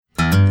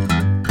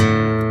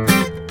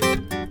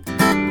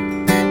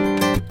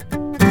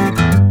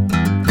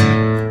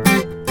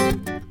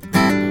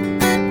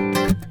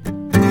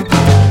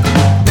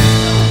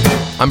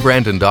I'm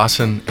Brandon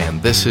Dawson,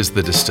 and this is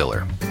The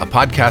Distiller, a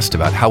podcast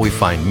about how we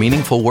find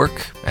meaningful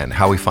work and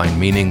how we find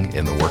meaning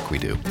in the work we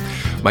do.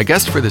 My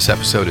guest for this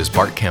episode is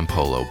Bart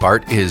Campolo.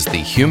 Bart is the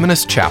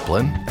Humanist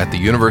Chaplain at the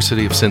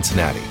University of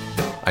Cincinnati.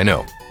 I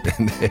know,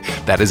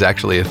 that is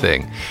actually a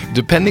thing.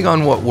 Depending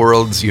on what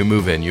worlds you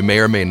move in, you may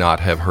or may not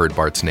have heard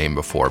Bart's name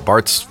before.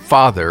 Bart's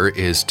father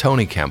is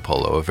Tony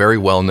Campolo, a very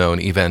well-known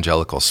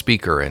evangelical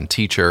speaker and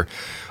teacher.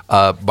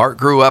 Bart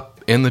grew up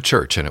in the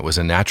church, and it was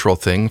a natural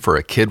thing for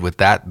a kid with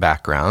that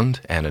background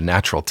and a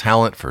natural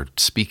talent for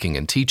speaking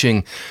and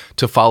teaching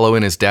to follow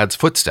in his dad's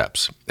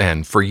footsteps.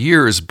 And for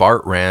years,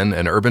 Bart ran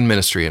an urban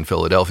ministry in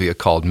Philadelphia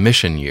called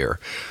Mission Year.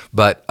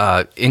 But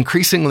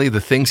increasingly,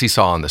 the things he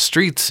saw on the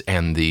streets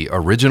and the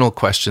original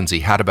questions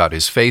he had about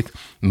his faith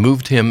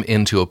moved him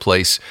into a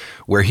place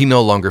where he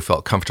no longer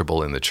felt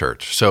comfortable in the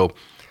church. So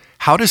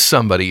how does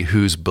somebody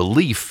whose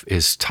belief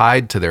is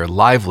tied to their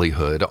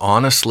livelihood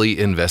honestly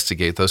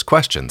investigate those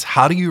questions?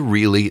 How do you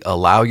really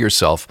allow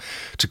yourself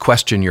to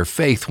question your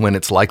faith when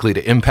it's likely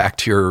to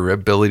impact your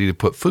ability to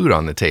put food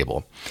on the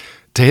table?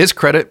 To his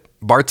credit,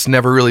 Bart's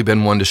never really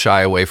been one to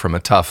shy away from a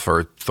tough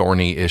or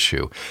thorny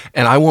issue.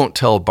 And I won't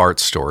tell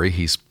Bart's story.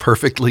 He's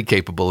perfectly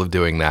capable of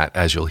doing that,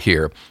 as you'll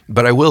hear.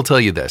 But I will tell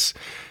you this.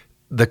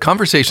 The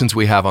conversations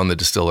we have on The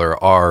Distiller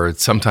are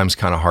sometimes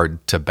kind of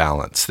hard to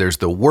balance. There's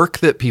the work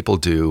that people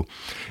do,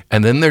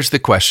 and then there's the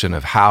question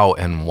of how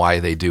and why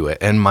they do it.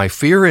 And my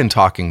fear in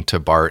talking to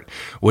Bart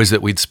was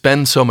that we'd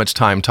spend so much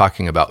time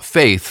talking about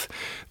faith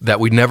that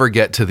we'd never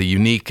get to the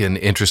unique and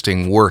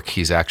interesting work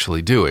he's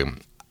actually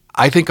doing.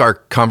 I think our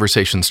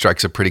conversation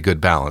strikes a pretty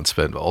good balance,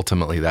 but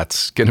ultimately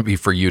that's going to be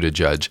for you to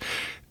judge.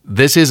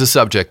 This is a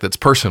subject that's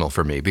personal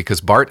for me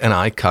because Bart and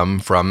I come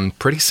from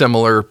pretty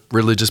similar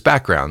religious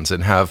backgrounds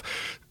and have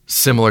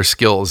similar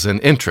skills and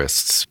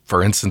interests.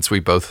 For instance, we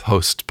both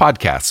host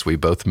podcasts. We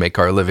both make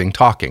our living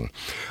talking.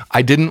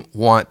 I didn't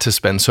want to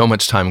spend so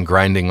much time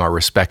grinding our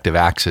respective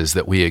axes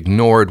that we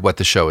ignored what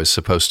the show is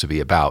supposed to be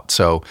about.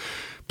 So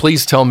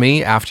please tell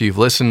me after you've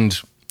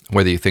listened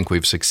whether you think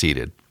we've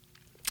succeeded.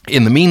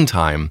 In the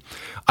meantime,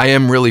 I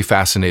am really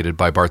fascinated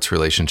by Bart's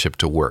relationship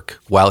to work.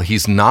 While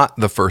he's not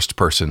the first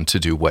person to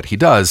do what he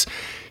does,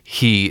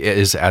 he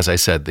is, as I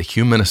said, the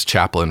Humanist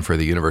Chaplain for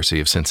the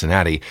University of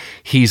Cincinnati.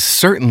 He's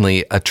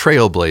certainly a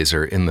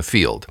trailblazer in the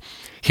field.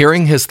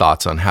 Hearing his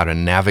thoughts on how to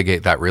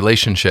navigate that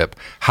relationship,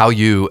 how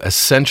you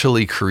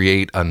essentially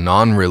create a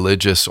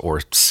non-religious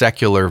or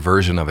secular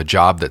version of a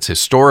job that's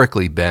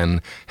historically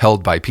been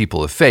held by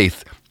people of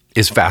faith,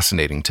 is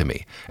fascinating to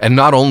me. And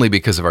not only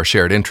because of our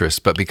shared interests,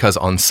 but because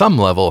on some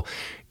level,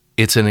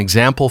 it's an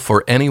example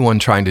for anyone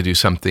trying to do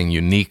something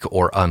unique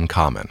or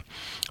uncommon.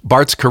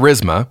 Bart's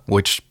charisma,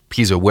 which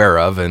he's aware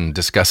of and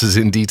discusses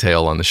in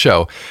detail on the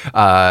show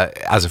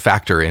as a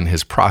factor in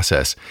his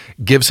process,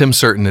 gives him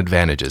certain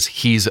advantages.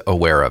 He's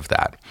aware of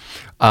that.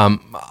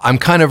 I'm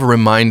kind of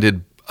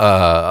reminded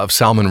of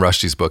Salman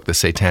Rushdie's book, The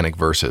Satanic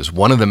Verses.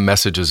 One of the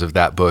messages of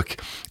that book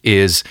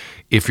is,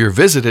 if you're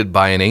visited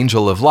by an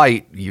angel of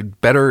light, you'd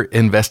better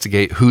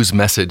investigate whose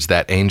message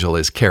that angel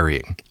is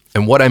carrying.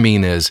 And what I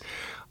mean is,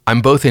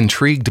 I'm both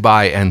intrigued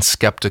by and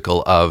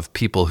skeptical of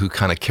people who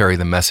kind of carry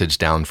the message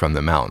down from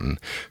the mountain,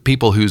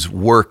 people whose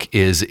work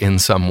is in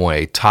some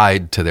way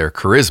tied to their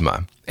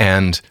charisma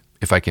and,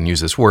 if I can use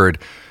this word,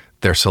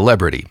 their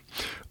celebrity.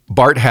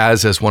 Bart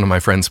has, as one of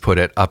my friends put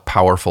it, a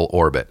powerful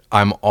orbit.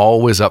 I'm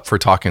always up for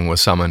talking with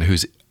someone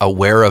who's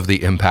aware of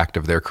the impact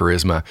of their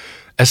charisma,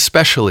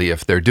 especially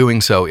if they're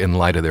doing so in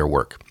light of their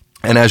work.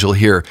 And as you'll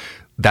hear,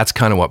 that's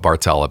kind of what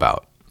Bart's all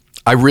about.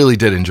 I really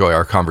did enjoy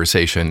our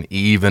conversation,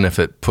 even if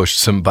it pushed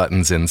some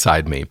buttons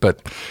inside me,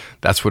 but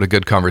that's what a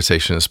good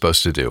conversation is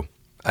supposed to do.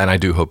 And I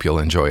do hope you'll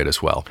enjoy it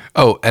as well.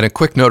 Oh, and a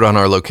quick note on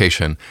our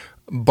location.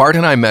 Bart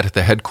and I met at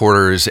the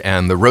headquarters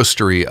and the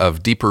roastery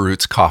of Deeper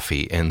Roots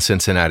Coffee in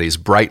Cincinnati's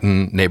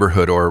Brighton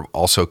neighborhood, or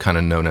also kind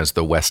of known as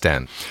the West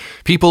End.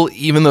 People,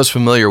 even those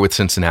familiar with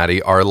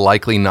Cincinnati, are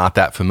likely not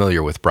that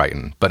familiar with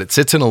Brighton, but it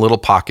sits in a little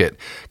pocket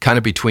kind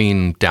of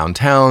between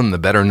downtown, the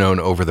better-known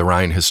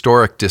Over-the-Rhine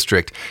Historic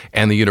District,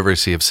 and the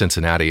University of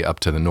Cincinnati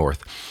up to the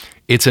north.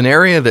 It's an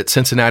area that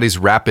Cincinnati's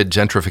rapid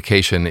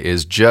gentrification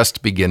is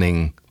just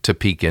beginning to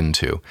peek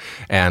into.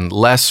 And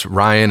Les,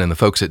 Ryan, and the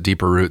folks at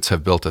Deeper Roots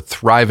have built a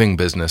thriving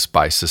business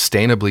by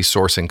sustainably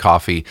sourcing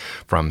coffee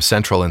from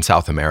Central and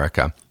South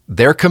America.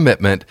 Their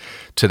commitment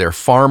to their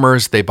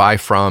farmers they buy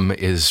from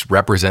is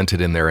represented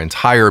in their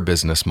entire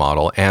business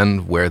model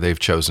and where they've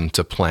chosen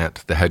to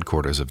plant the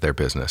headquarters of their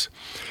business.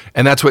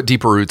 And that's what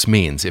Deeper Roots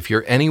means. If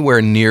you're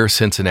anywhere near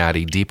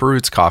Cincinnati, Deeper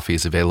Roots coffee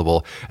is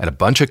available at a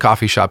bunch of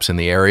coffee shops in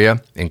the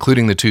area,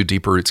 including the 2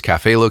 Deeper Roots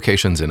Cafe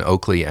locations in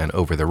Oakley and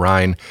Over the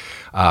Rhine,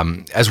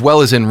 as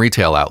well as in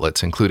retail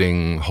outlets,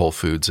 including Whole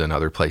Foods and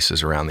other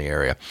places around the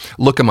area.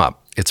 Look them up.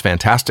 It's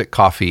fantastic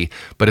coffee,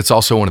 but it's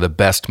also one of the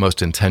best,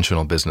 most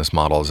intentional business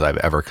models I've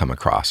ever come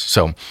across.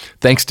 So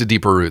thanks to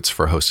Deeper Roots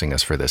for hosting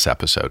us for this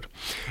episode.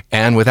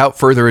 And without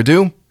further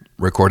ado,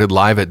 recorded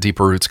live at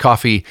Deeper Roots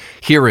Coffee,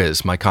 here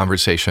is my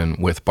conversation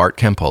with Bart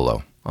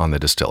Campolo on The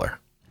Distiller.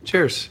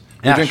 Cheers.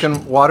 You're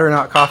drinking water,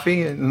 not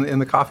coffee in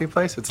the coffee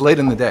place? It's late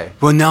in the day.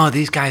 Well, no,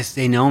 these guys,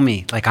 they know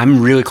me. Like,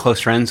 I'm really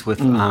close friends with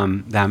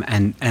them.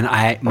 And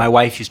my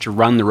wife used to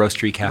run the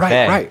Roastery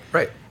Cafe.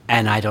 Right.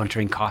 And I don't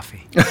drink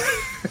coffee.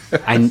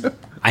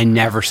 I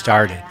never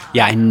started.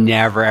 Yeah, I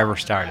never, ever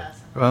started.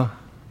 Well...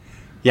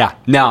 Yeah,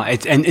 no,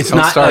 it's Don't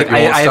not. Start,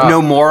 like, I have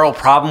no moral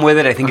problem with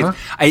it. I think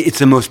it's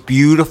the most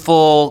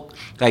beautiful,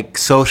 like,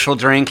 social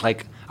drink.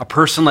 Like, a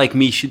person like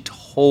me should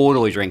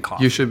totally drink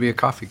coffee. You should be a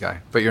coffee guy,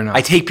 but you're not.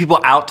 I take people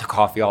out to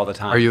coffee all the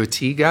time. Are you a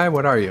tea guy?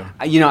 What are you?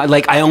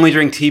 I only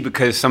drink tea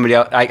because somebody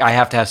else. I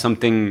have to have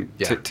something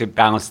to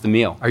balance the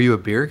meal. Are you a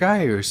beer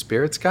guy? Are you a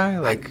spirits guy?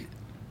 Like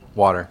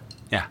water?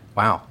 Yeah.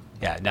 Wow.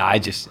 Yeah. No,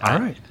 all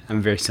right. I'm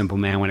a very simple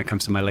man when it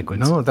comes to my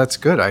liquids. No, that's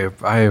good.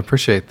 I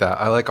appreciate that.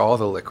 I like all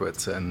the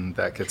liquids, and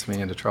that gets me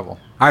into trouble.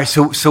 All right.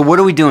 So what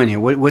are we doing here?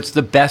 What's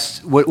the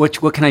best?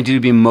 What can I do to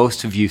be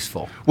most of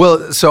useful?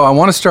 Well, so I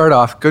want to start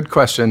off. Good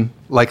question.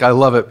 Like, I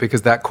love it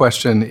because that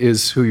question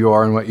is who you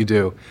are and what you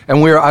do.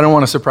 And I don't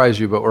want to surprise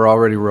you, but we're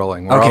already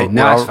rolling.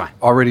 That's fine.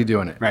 Already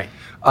doing it. Right.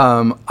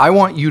 I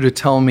want you to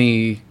tell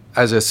me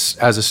as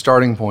a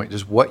starting point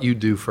just what you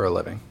do for a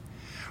living.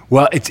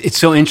 Well, it's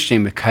so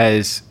interesting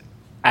because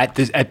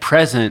at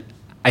present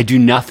I do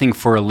nothing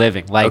for a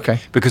living.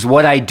 Because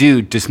what I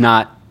do does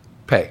not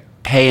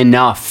pay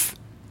enough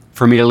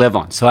for me to live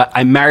on. So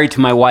I'm married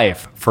to my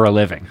wife for a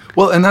living.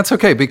 Well, and that's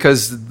okay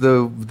because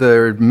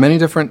there are many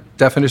different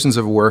definitions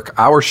of work.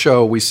 Our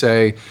show, we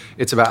say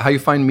it's about how you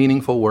find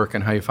meaningful work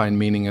and how you find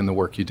meaning in the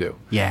work you do.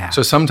 Yeah.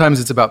 So sometimes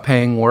it's about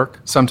paying work.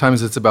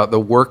 Sometimes it's about the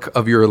work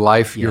of your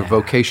life, your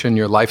vocation,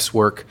 your life's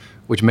work,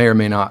 which may or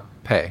may not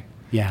pay.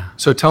 Yeah.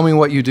 So tell me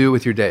what you do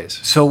with your days.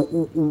 So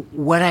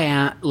what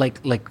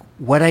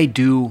what I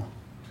do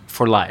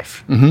for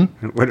life,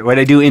 what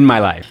I do in my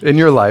life, in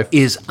your life,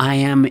 is I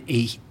am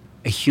a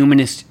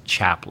humanist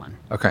chaplain.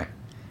 Okay.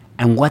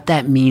 And what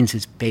that means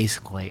is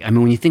basically,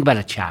 when you think about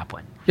a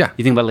chaplain, you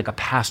think about like a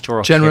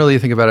pastoral. Generally, you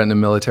think about it in a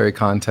military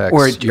context,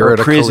 or you're a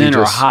prison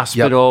or a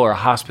hospital or a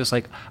Yep. hospice,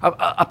 like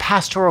a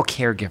pastoral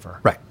caregiver.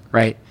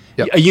 Right.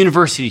 Yep. A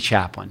university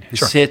chaplain who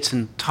sits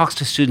and talks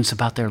to students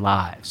about their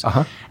lives.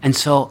 And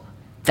so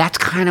that's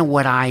kind of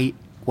what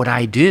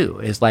I do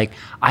is like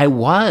I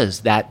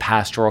was that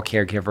pastoral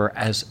caregiver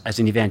as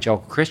an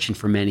evangelical Christian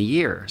for many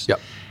years. Yep.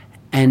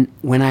 And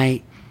when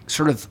I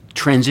sort of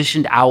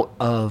transitioned out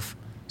of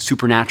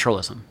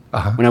supernaturalism,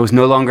 when I was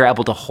no longer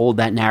able to hold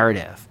that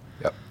narrative,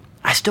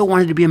 I still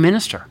wanted to be a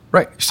minister.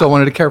 Right. You still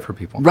wanted to care for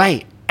people.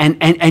 Right. And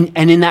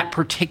in that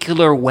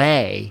particular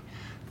way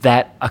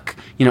that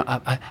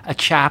a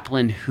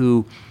chaplain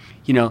who,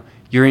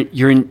 you're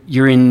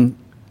in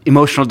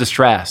emotional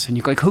distress and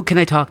you're like, who can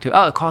I talk to?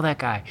 Oh, call that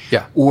guy.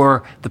 Yeah.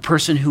 Or the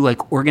person who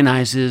like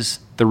organizes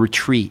the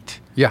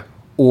retreat. Yeah.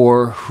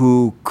 Or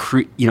who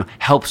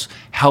helps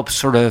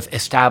sort of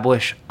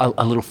establish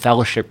a little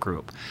fellowship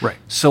group. Right.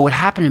 So what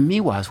happened to me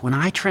was when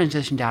I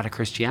transitioned out of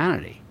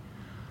Christianity,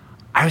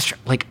 I was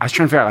trying to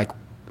figure out like,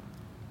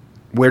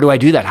 where do I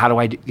do that? How do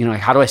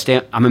I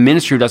stay? I'm a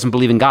minister who doesn't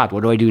believe in God.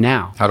 What do I do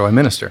now? How do I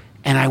minister?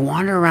 And I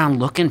wandered around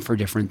looking for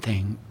different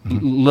things,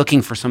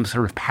 looking for some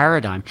sort of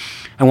paradigm.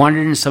 I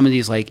wandered into some of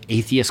these like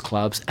atheist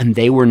clubs, and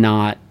they were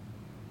not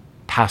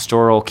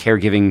pastoral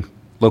caregiving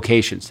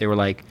locations. They were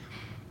like,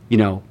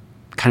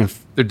 kind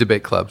of... They're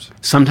debate clubs.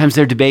 Sometimes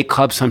they're debate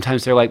clubs.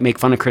 Sometimes they're like make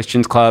fun of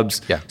Christians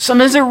clubs. Yeah.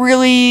 Sometimes they're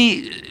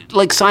really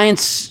like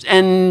science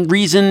and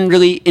reason,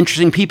 really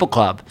interesting people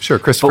club. Sure,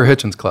 Christopher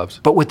Hitchens clubs.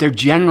 But what they're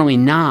generally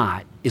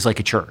not is like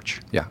a church.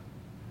 Yeah.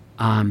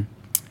 And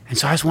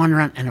so I was wandering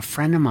around, and a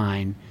friend of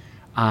mine,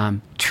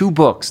 2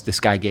 books this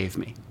guy gave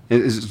me.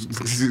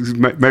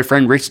 My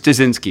friend Rich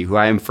Stasinski, who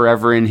I am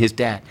forever in his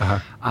debt.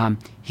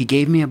 He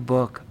gave me a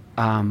book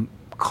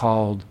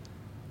called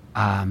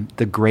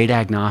The Great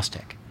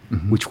Agnostic,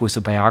 which was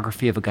a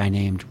biography of a guy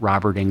named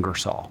Robert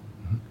Ingersoll,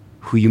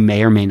 who you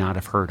may or may not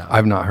have heard of.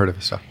 I've not heard of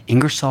his stuff.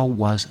 Ingersoll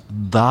was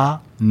the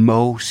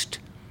most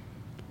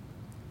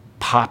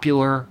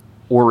popular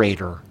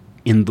orator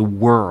in the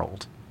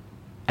world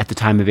at the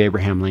time of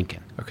Abraham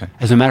Lincoln. Okay.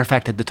 As a matter of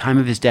fact, at the time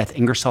of his death,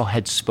 Ingersoll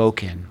had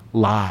spoken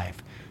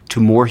live to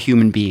more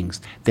human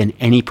beings than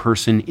any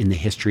person in the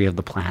history of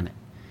the planet.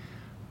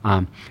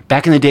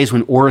 Back in the days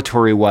when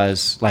oratory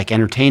was like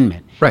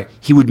entertainment, right?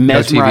 He would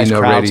mesmerize no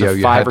TV, no crowds radio, of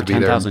you 5 had or to be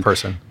there 10,000 in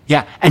person.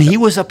 Yeah, and he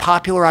was a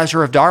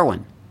popularizer of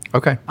Darwin.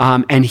 Okay.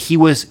 And he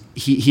was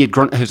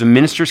a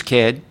minister's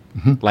kid,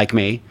 like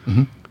me,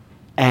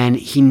 and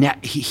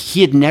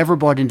he had never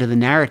bought into the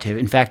narrative.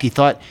 In fact, he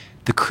thought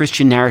the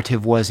Christian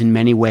narrative was in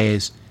many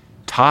ways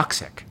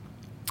toxic.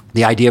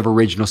 The idea of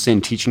original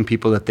sin, teaching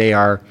people that they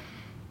are,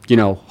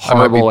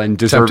 horrible and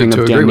deserving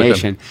of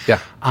damnation. Yeah.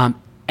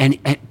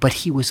 But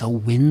he was a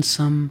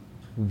winsome,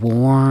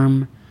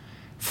 warm,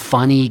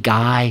 funny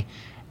guy.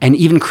 And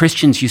even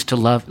Christians used to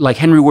love, like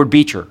Henry Ward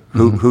Beecher,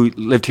 who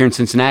lived here in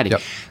Cincinnati.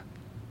 Yep.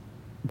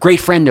 Great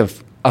friend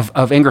of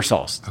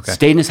Ingersoll's. Okay.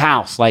 Stayed in his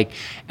house.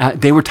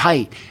 They were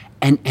tight.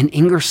 And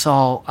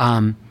Ingersoll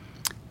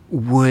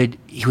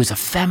he was a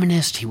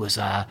feminist. He was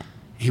a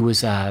He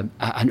was an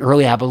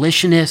early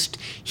abolitionist.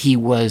 He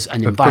was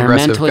an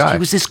progressive environmentalist. guy. He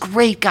was this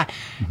great guy.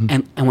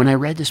 And when I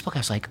read this book, I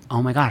was like,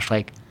 oh my gosh,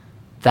 like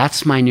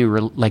that's my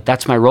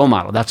that's my role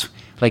model. That's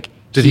like.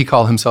 Did he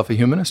call himself a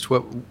humanist?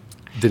 What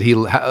did he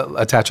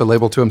attach a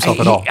label to himself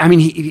at all? I mean,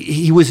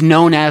 he was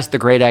known as the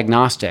great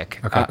agnostic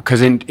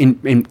because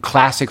in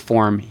classic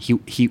form,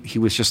 he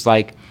was just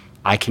like,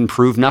 I can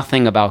prove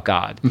nothing about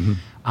God.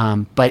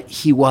 But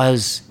he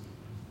was,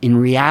 in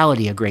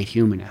reality, a great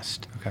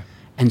humanist. Okay.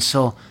 And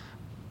so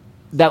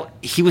that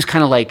he was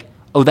kind of like,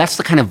 oh, that's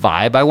the kind of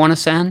vibe I want to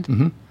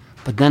send.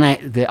 But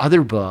then the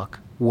other book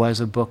was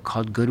a book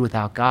called Good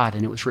Without God,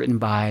 and it was written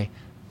by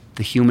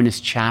the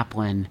humanist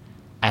chaplain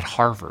at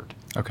Harvard.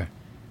 Okay.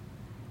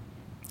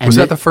 And was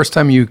that the first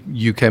time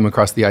you came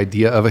across the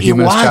idea of a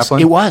humanist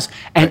chaplain? It was.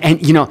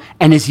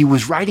 And as he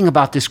was writing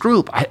about this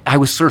group, I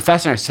was sort of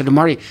fascinated. I said to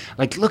Marty,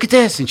 like, look at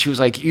this. And she was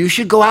like, you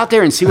should go out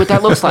there and see what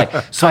that looks like.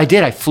 So I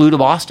did. I flew to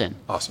Boston.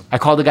 Awesome. I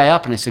called the guy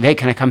up and I said, hey,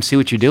 can I come see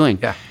what you're doing?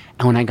 Yeah.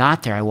 And when I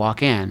got there, I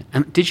walk in.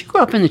 And did you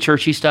grow up in the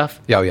churchy stuff?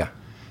 Yeah, oh, yeah.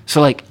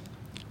 So, like,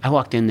 I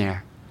walked in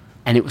there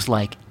and it was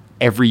like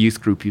every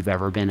youth group you've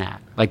ever been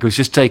at. Like, it was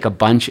just like a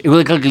bunch, it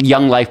was like a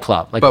young life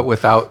club. Like, but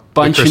without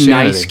bunch the of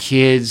Christianity. nice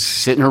kids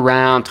sitting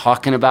around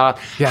talking about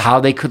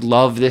how they could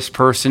love this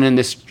person and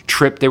this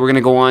trip they were going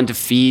to go on to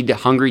feed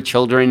hungry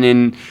children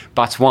in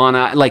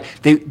Botswana. Like,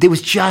 there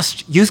was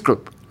just youth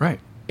group.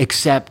 Right.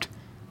 Except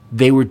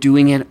they were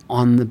doing it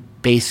on the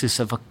basis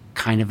of a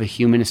kind of a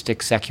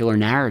humanistic secular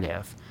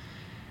narrative.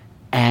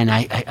 And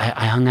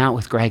I hung out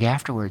with Greg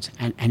afterwards,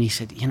 and he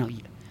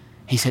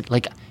said,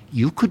 like,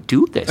 you could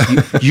do this.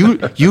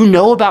 You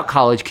know about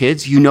college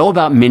kids. You know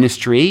about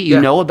ministry. You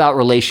know about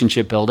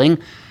relationship building.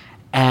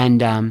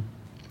 And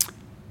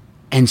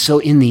so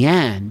in the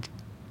end,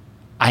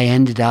 I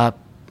ended up,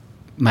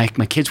 my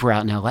kids were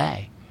out in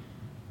L.A.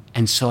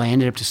 And so I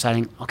ended up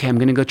deciding, okay, I'm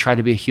going to go try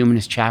to be a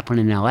humanist chaplain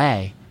in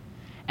L.A.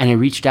 And I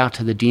reached out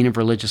to the dean of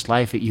religious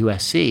life at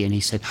USC, and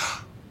he said,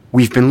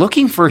 we've been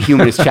looking for a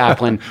humanist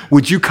chaplain.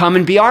 Would you come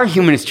and be our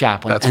humanist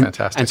chaplain? That's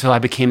fantastic. And so I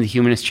became the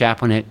humanist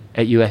chaplain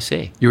at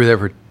USC. You were there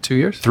for 2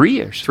 years? 3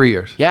 years. 3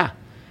 years. Yeah.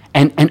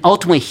 And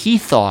ultimately he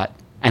thought,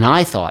 and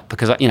I thought,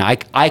 because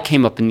I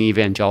came up in the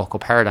evangelical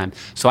paradigm,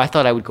 so I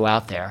thought I would go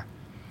out there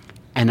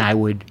and I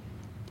would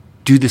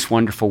do this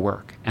wonderful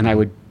work. And I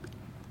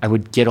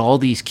would get all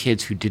these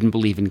kids who didn't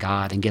believe in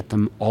God and get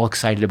them all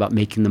excited about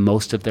making the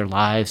most of their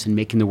lives and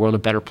making the world a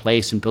better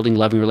place and building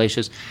loving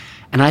relationships.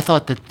 And I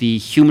thought that the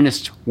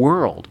humanist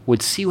world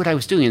would see what I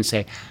was doing and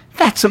say,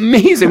 that's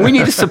amazing. We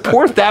need to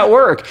support that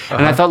work.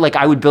 And I thought, like,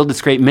 I would build this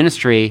great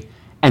ministry,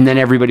 and then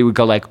everybody would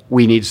go, like,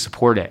 we need to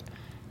support it.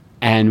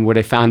 And what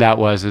I found out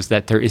is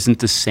that there isn't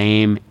the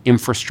same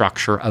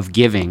infrastructure of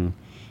giving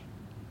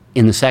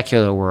in the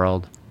secular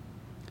world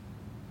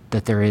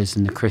that there is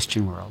in the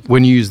Christian world.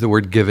 When you use the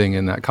word giving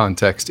in that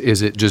context,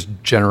 is it just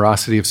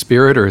generosity of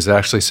spirit, or is it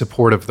actually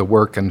support of the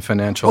work and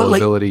financial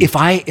ability? If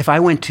I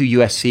went to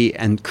USC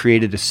and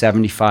created a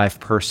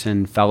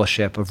 75-person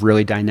fellowship of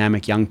really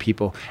dynamic young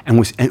people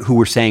and who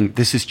were saying,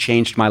 this has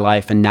changed my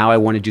life and now I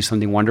want to do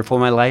something wonderful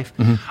in my life,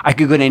 I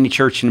could go to any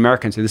church in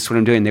America and say, this is what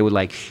I'm doing. They would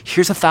like,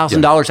 here's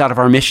 $1,000 out of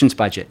our missions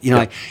budget.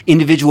 Like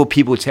individual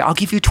people would say, I'll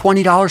give you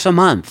 $20 a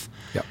month.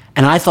 Yep.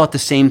 And I thought the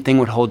same thing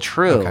would hold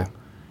true. Okay.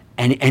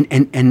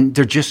 And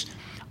they're just,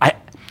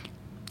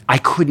 I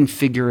couldn't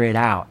figure it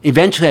out.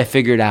 Eventually I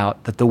figured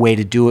out that the way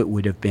to do it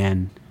would have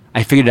been,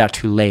 I figured it out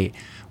too late,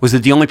 was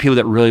that the only people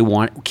that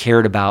really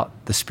cared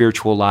about the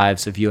spiritual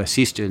lives of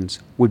USC students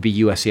would be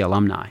USC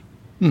alumni.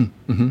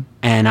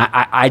 And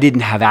I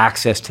didn't have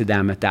access to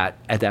them at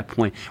that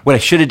point. What I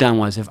should have done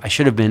was, if I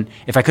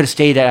could have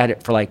stayed at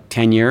it for like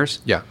 10 years,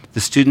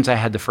 the students I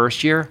had the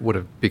first year would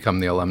have become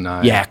the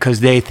alumni. Yeah, because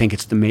they think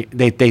it's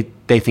they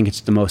think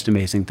it's the most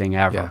amazing thing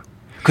ever.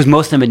 Because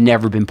most of them had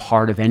never been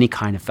part of any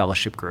kind of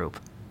fellowship group.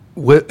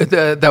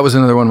 That was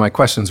another one of my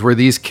questions. Were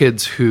these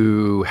kids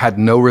who had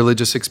no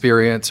religious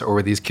experience, or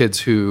were these kids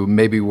who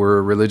maybe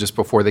were religious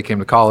before they came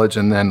to college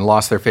and then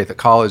lost their faith at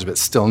college but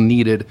still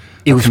needed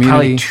It was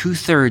community? Probably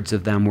 2/3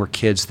 of them were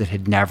kids that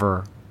had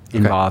never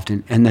involved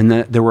in, and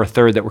then there were a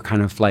third that were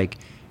kind of like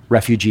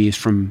refugees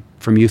from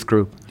youth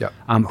group,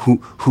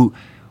 who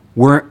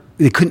weren't,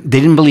 they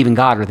didn't believe in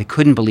God, or they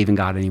couldn't believe in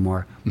God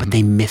anymore, but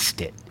they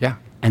missed it.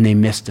 And they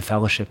missed the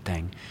fellowship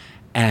thing.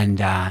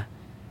 And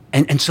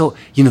so,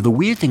 the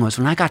weird thing was,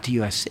 when I got to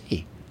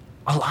USC,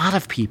 a lot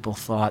of people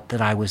thought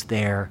that I was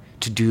there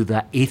to do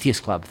the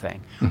atheist club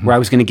thing, where I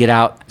was going to get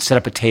out, set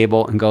up a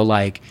table, and go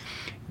like,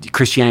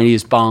 Christianity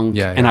is bunk,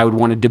 and I would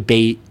want to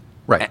debate.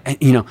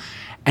 And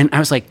I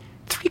was like,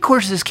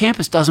 3/4 of this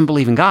campus doesn't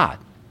believe in God.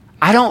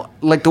 I don't,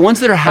 like, the ones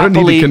that are happily... I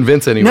don't need to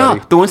convince anybody.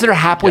 No, the ones that are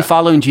happily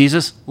following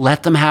Jesus,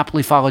 let them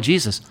happily follow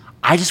Jesus.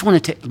 I just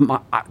wanted to,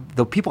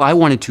 the people I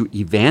wanted to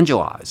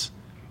evangelize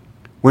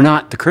were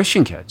not the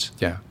Christian kids.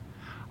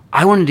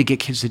 I wanted to get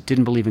kids that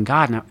didn't believe in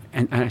God.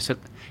 And I said,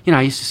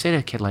 I used to say to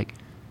a kid, like,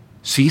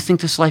 so you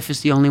think this life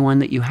is the only one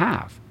that you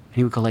have? And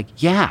he would go like,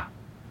 yeah.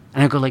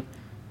 And I'd go like,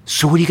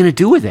 so what are you going to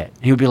do with it?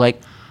 And he would be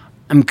like,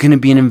 I'm going to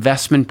be an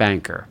investment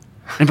banker.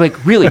 And I'm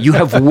like, really? You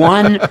have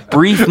one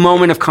brief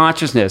moment of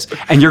consciousness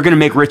and you're going to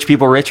make rich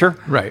people richer?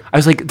 Right. I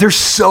was like, there's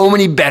so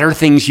many better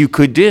things you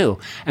could do.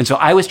 And so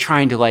I was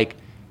trying to like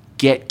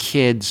get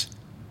kids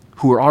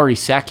who were already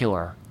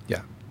secular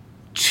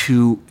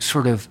to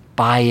sort of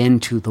buy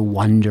into the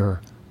wonder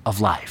of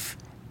life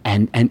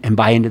and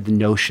buy into the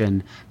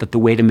notion that the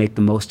way to make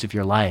the most of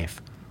your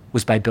life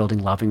was by building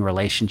loving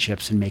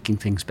relationships and making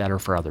things better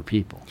for other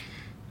people.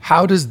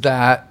 How does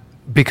that,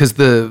 because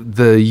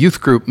the youth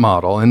group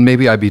model, and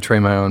maybe I betray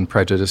my own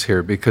prejudice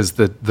here, because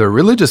the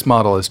religious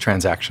model is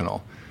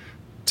transactional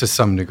to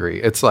some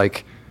degree. It's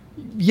like,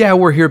 yeah,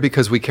 we're here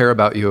because we care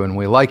about you and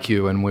we like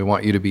you and we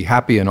want you to be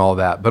happy and all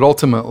that, but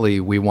ultimately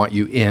we want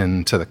you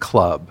into the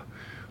club.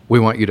 We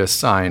want you to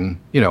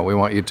sign, we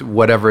want you to,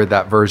 whatever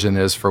that version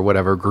is for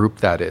whatever group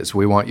that is.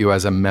 We want you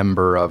as a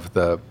member of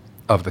the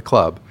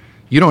club.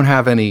 You don't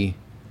have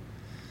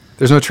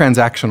there's no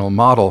transactional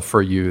model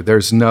for you.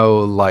 There's no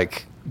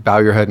like bow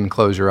your head and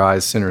close your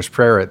eyes, sinner's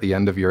prayer at the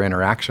end of your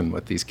interaction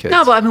with these kids.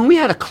 No, but I mean, we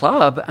had a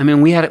club. I mean,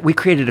 we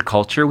created a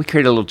culture. We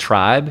created a little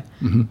tribe.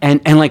 Mm-hmm.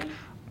 And like,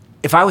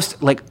 if I was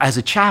like, as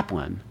a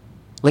chaplain,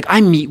 like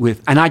I meet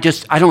with, and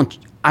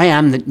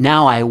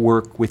now I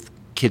work with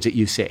kids at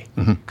UC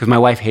because my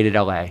wife hated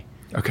LA.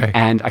 Okay.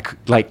 And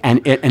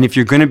and if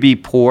you're going to be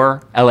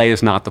poor, LA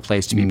is not the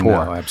place to be poor.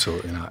 No,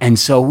 absolutely not. And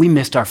so we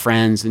missed our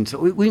friends, and so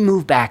we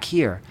moved back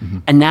here. Mm-hmm.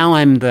 And now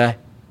I'm the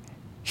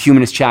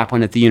Humanist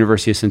chaplain at the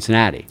University of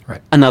Cincinnati.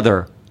 Right.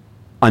 Another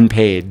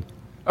unpaid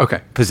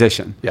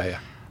position. Yeah.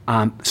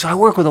 So I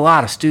work with a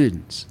lot of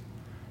students,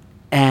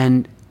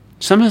 and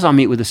sometimes I'll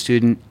meet with a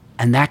student,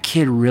 and that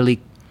kid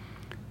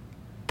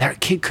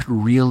could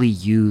really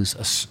use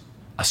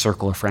a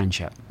circle of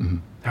friendship. Mm-hmm.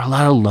 There are a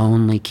lot of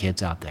lonely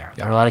kids out there.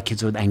 There are a lot of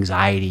kids with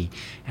anxiety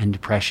and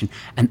depression,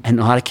 and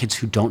a lot of kids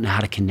who don't know how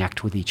to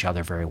connect with each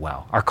other very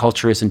well. Our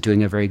culture isn't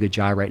doing a very good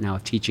job right now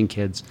of teaching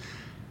kids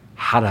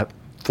how to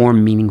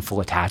form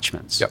meaningful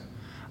attachments. Yep.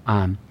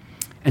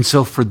 And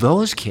so for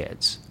those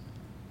kids,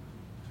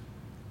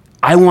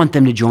 I want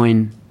them to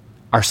join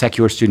our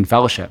secular student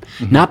fellowship,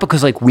 not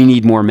because like we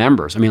need more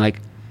members. I mean,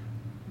 like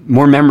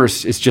more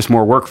members is just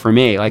more work for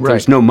me. Like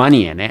there's no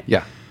money in it.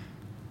 Yeah.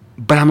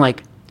 But I'm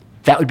like,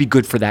 that would be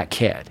good for that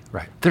kid.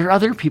 Right. There are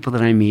other people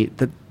that I meet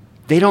that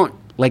they don't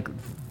like.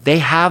 They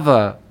have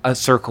a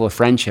circle of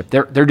friendship.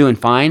 They're doing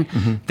fine.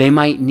 Mm-hmm. They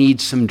might need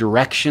some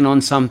direction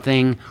on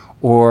something,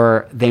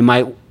 or they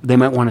might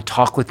want to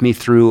talk with me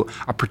through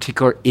a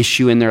particular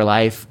issue in their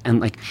life, and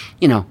like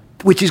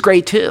which is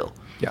great too.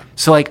 Yeah.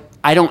 So like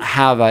I don't.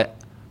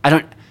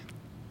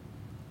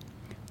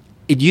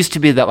 It used to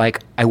be that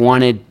like I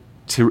wanted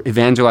to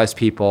evangelize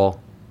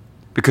people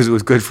because it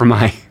was good for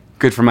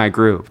my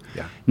group.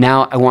 Yeah.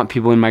 Now I want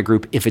people in my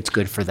group if it's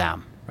good for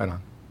them. Right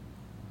on.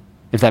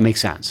 If that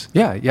makes sense.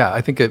 Yeah.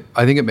 I think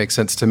it makes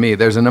sense to me.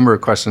 There's a number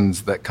of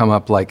questions that come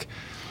up. Like,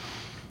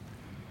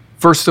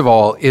 first of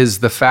all, is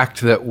the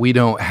fact that we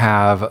don't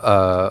have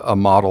a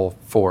model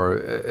for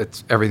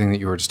it's everything that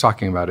you were just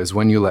talking about. Is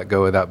when you let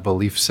go of that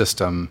belief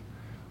system,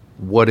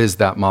 what is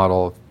that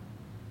model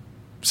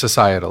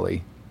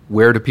societally?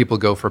 Where do people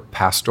go for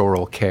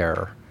pastoral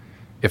care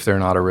if they're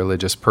not a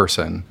religious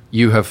person?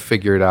 You have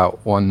figured out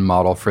one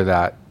model for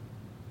that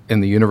in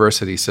the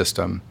university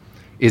system.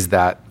 Is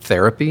that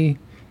therapy?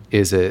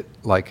 Is it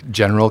like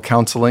general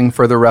counseling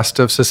for the rest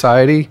of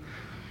society?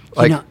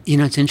 Like,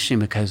 it's interesting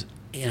because,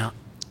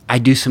 I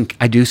do some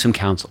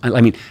counsel.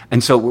 I mean,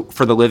 and so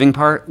for the living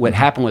part, what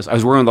happened was I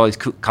was working with all these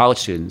college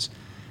students,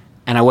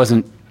 and I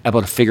wasn't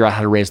able to figure out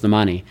how to raise the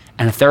money.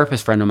 And a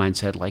therapist friend of mine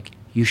said, like,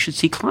 you should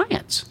see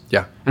clients.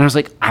 Yeah. And I was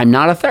like, I'm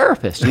not a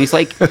therapist. And he's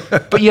like,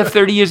 but you have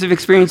 30 years of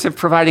experience of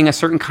providing a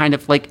certain kind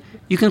of, like,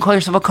 you can call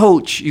yourself a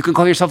coach. You can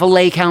call yourself a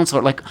lay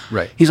counselor. Like,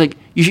 right. He's like,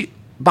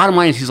 bottom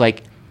line is, he's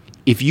like,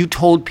 if you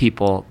told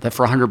people that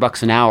for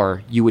 $100 an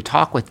hour, you would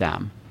talk with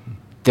them,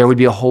 there would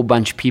be a whole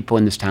bunch of people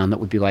in this town that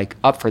would be like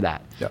up for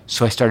that. Yep.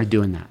 So I started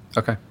doing that.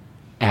 Okay.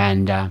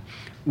 And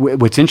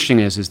what's interesting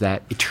is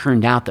that it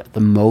turned out that the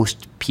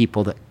most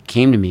people that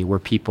came to me were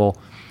people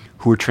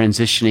who were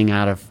transitioning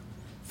out of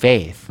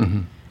faith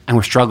and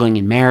were struggling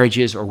in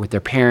marriages or with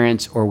their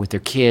parents or with their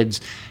kids,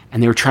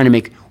 and they were trying to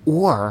make,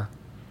 or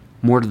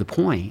more to the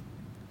point,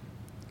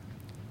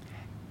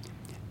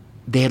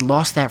 they had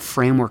lost that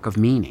framework of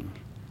meaning,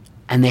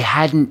 and they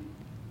hadn't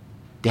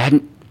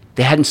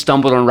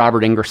stumbled on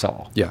Robert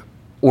Ingersoll. Yeah.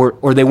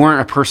 Or they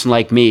weren't a person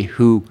like me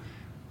who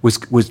was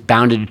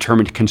bound and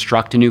determined to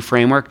construct a new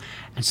framework,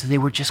 and so they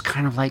were just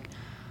kind of like,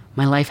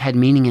 my life had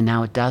meaning and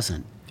now it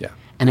doesn't. Yeah.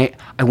 And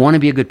I want to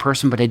be a good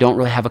person, but I don't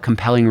really have a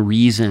compelling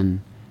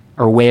reason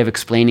or way of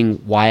explaining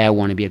why I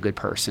want to be a good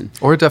person.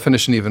 Or a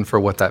definition even for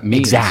what that means.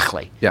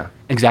 Exactly. Yeah.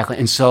 Exactly.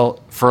 And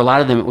so for a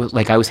lot of them, it was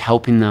like I was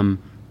helping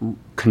them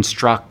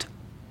construct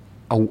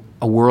a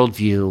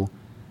worldview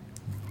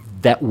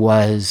that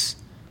was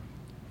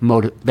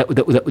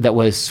that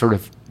was sort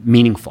of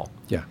meaningful.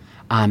 Yeah.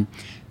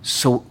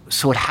 So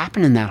what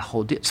happened in that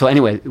whole deal? So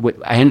anyway,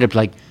 I ended up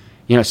like,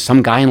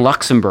 some guy in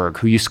Luxembourg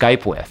who you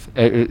Skype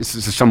with,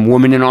 some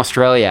woman in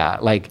Australia,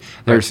 like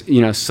there's,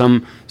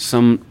 some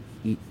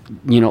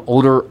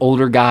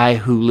older guy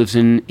who lives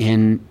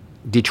in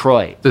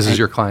Detroit. This is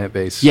your client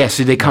base. Yeah,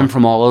 so they come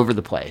from all over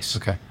the place.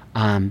 Okay.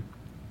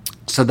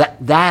 So that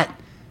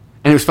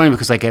and it was funny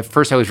because like at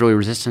first I was really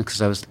resistant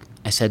because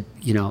I said,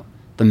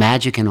 the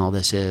magic in all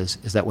this is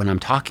that when I'm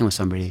talking with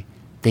somebody,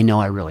 they know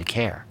I really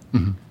care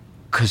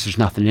because there's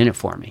nothing in it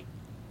for me.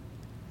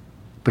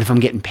 But if I'm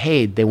getting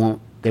paid, they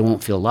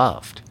won't feel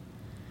loved.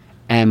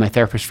 And my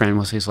therapist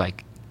friend he's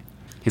like,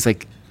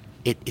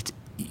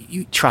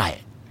 you try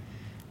it.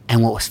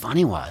 And what was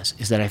funny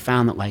is that I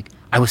found that like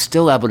I was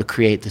still able to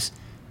create this.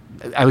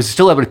 I was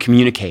still able to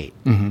communicate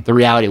the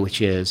reality,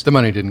 which is the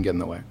money didn't get in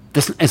the way.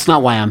 It's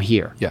not why I'm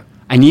here. Yeah.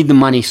 I need the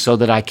money so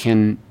that I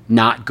can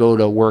not go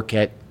to work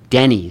at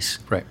Denny's.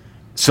 Right.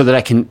 So that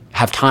I can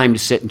have time to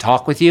sit and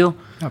talk with you.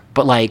 Yep.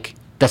 But like,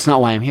 that's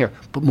not why I'm here.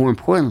 But more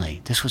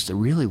importantly, this was the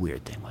really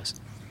weird thing was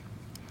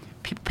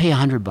people pay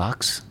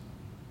 $100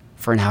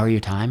 for an hour of your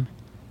time.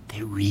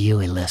 They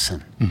really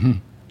listen.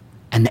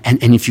 And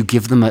if you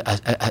give them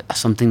a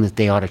something that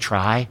they ought to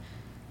try,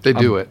 they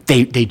do it.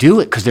 They do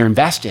it because they're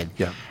invested.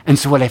 Yeah. And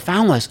so what I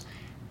found was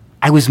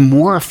I was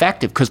more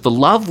effective because the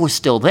love was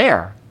still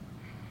there,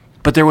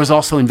 but there was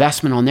also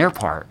investment on their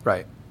part.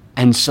 Right.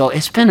 And so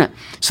that's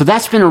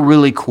been a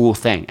really cool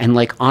thing. And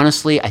like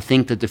honestly, I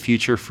think that the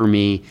future for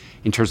me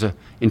in terms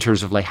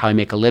of like how I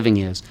make a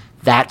living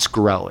that's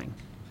growing.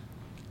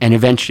 And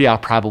eventually I'll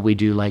probably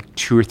do like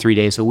 2 or 3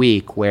 days a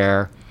week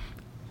where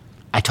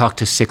I talk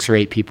to 6 or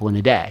 8 people in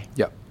a day.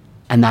 Yep.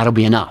 And that'll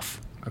be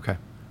enough. Okay.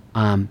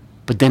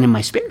 But then in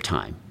my spare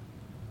time,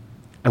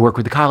 I work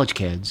with the college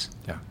kids.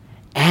 Yeah.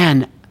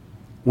 And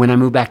when I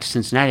moved back to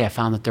Cincinnati, I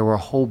found that there were a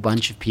whole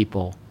bunch of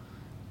people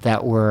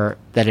that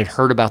had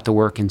heard about the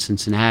work in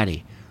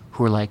Cincinnati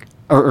who were like,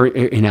 or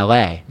in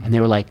LA, and they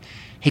were like,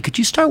 hey, could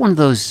you start one of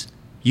those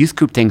youth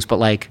group things, but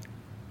like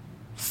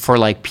for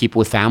like people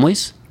with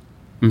families?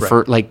 And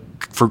right.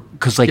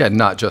 because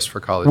not just for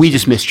college. We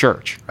just miss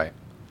church. Right.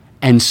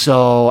 And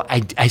so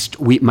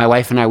my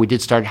wife and we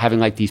did start having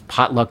like these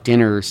potluck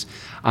dinners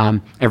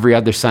every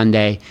other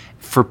Sunday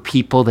for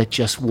people that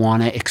just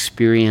want to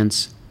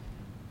experience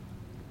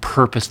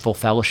purposeful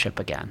fellowship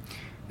again.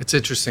 It's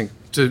interesting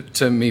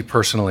to me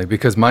personally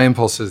because my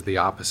impulse is the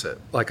opposite.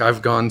 Like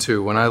I've gone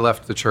to, when I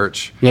left the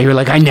church. Yeah, you're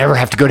like, I never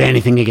have to go to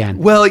anything again.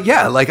 Well,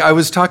 yeah, like I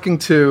was talking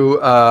to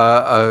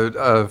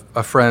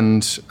a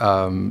friend,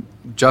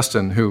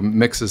 Justin, who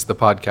mixes the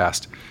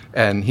podcast,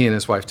 and he and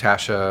his wife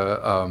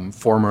Tasha,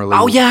 formerly.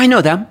 Oh yeah, I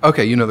know them.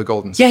 Okay, you know the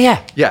Goldens.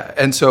 Yeah. Yeah,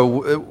 and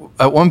so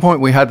at one point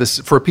we had this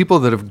for people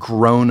that have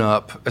grown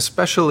up,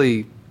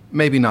 especially,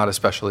 maybe not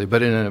especially,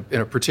 but in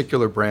a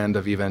particular brand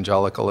of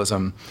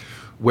evangelicalism,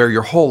 where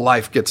your whole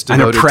life gets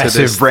devoted to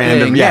this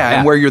brand thing, of, yeah,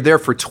 and where you're there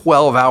for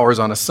 12 hours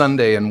on a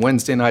Sunday and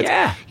Wednesday nights.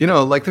 Yeah.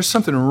 Like there's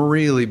something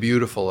really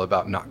beautiful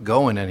about not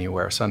going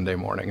anywhere Sunday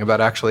morning,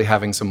 about actually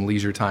having some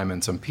leisure time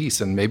and some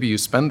peace, and maybe you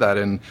spend that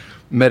in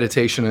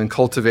meditation and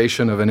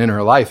cultivation of an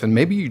inner life, and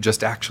maybe you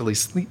just actually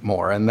sleep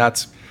more, and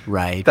that's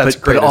right. That's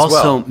great but as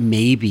also well.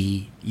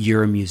 Maybe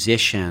you're a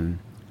musician,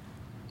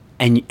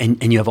 and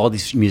you have all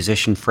these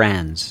musician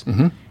friends,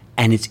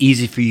 and it's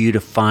easy for you to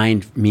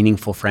find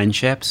meaningful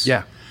friendships.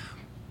 Yeah.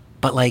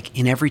 But like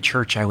in every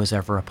church I was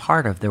ever a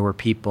part of, there were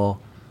people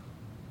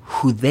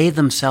who they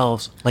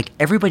themselves, like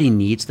everybody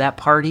needs that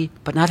party,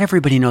 but not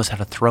everybody knows how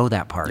to throw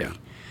that party. Yeah.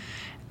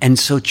 And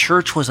so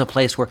church was a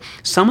place where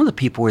some of the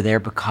people were there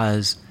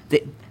because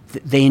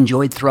they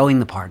enjoyed throwing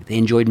the party. They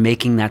enjoyed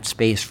making that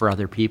space for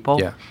other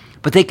people. Yeah.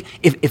 But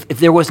if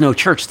there was no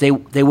church, they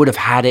would have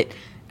had it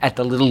at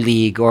the Little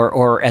League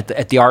or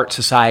at the Art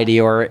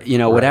Society or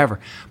whatever.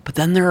 But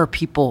then there are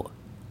people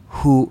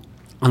who,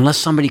 unless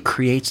somebody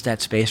creates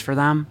that space for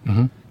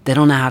them, they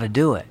don't know how to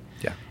do it.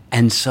 Yeah.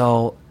 And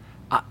so,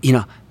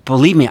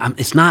 believe me,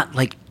 it's not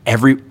like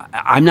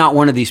I'm not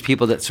one of these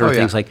people that sort of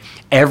thinks like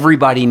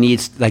everybody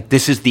needs, like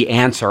this is the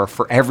answer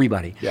for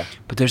everybody. Yeah.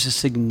 But there's a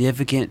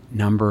significant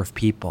number of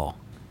people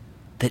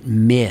that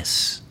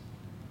miss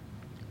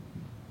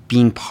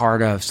being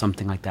part of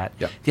something like that.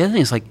 Yeah. The other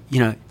thing is like,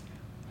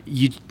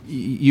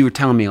 you were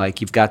telling me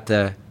like you've got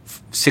the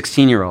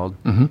 16-year-old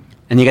and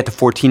you got the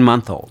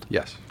 14-month-old.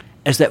 Yes.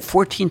 As that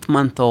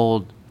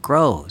 14-month-old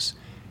grows,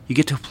 you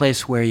get to a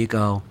place where you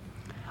go,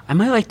 I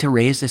might like to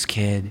raise this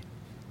kid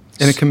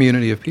in a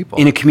community of people.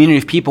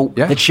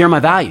 That share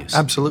my values.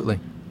 Absolutely.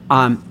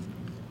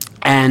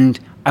 And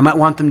I might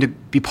want them to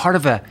be part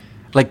of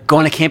go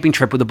on a camping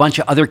trip with a bunch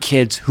of other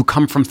kids who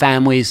come from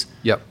families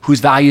whose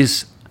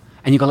values,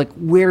 and you go like,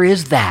 where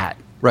is that?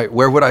 Right.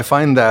 Where would I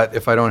find that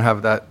if I don't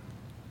have that?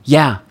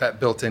 Yeah. That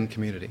built-in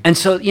community. And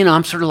so,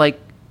 I'm sort of like,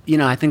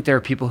 I think there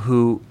are people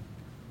who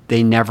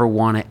they never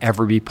want to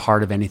ever be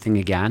part of anything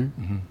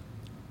again.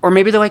 Or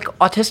maybe they're like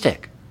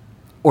autistic.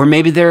 Or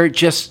maybe they're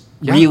just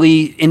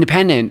really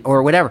independent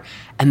or whatever.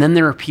 And then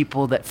there are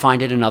people that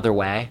find it another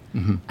way.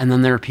 And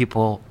then there are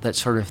people that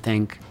sort of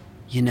think,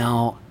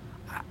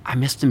 I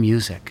miss the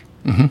music.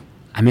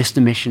 I miss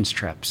the missions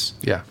trips.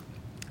 Yeah.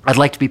 I'd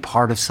like to be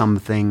part of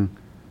something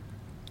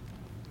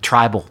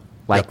tribal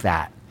like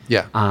that.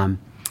 Yeah.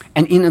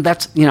 And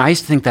that's I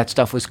used to think that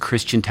stuff was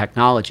Christian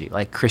technology,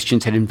 like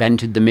Christians had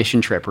invented the mission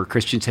trip, or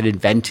Christians had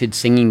invented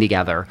singing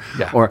together,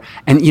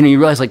 and you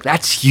realize like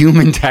that's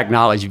human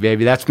technology,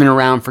 baby. That's been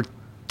around for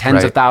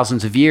tens of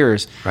thousands of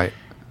years. Right.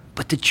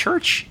 But the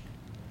church,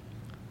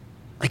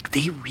 like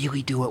they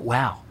really do it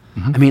well.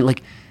 I mean,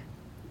 like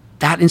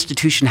that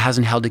institution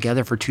hasn't held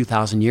together for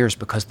 2,000 years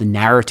because the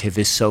narrative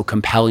is so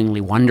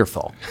compellingly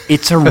wonderful.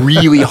 It's a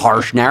really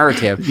harsh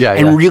narrative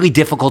and really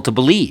difficult to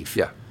believe.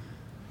 Yeah.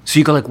 So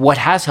you go like, what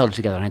has held it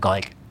together? And I go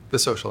like, the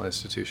social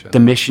institution, the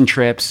mission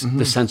trips,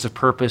 the sense of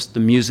purpose, the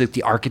music,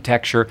 the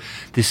architecture,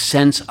 the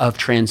sense of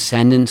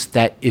transcendence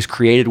that is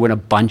created when a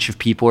bunch of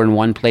people are in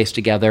one place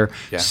together,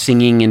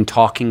 singing and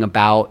talking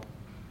about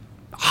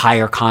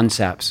higher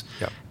concepts.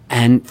 Yep.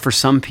 And for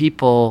some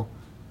people,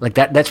 like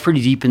that's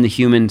pretty deep in the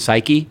human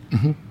psyche.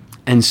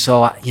 And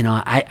so,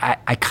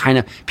 I kind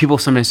of, people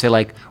sometimes say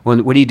like,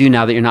 well, what do you do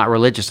now that you're not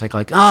religious? Like, oh,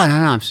 no,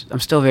 I'm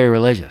still very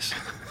religious.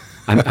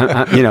 It's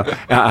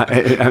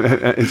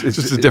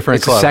just a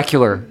different club. It's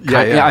secular.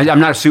 I'm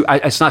not.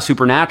 It's not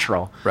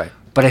supernatural. Right.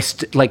 But I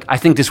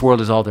think this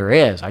world is all there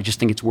is. I just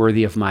think it's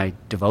worthy of my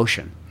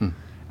devotion,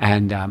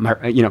 and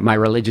my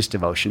religious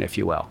devotion, if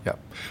you will. Yeah.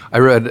 I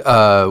read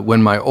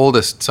when my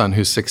oldest son,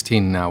 who's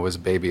 16 now, was a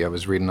baby. I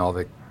was reading all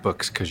the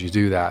books because you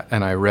do that,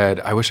 and I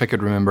wish I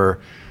could remember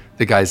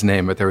the guy's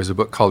name, but there was a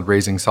book called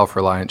Raising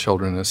Self-Reliant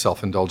Children in a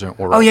Self-Indulgent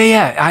World. Oh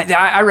yeah.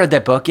 I read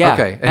that book. Yeah.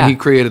 Okay. And he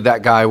created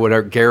that guy,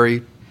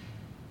 Gary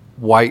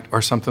White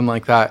or something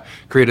like that,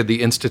 created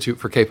the Institute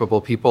for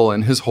Capable People,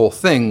 and his whole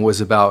thing was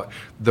about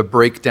the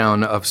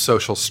breakdown of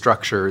social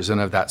structures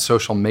and of that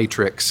social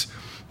matrix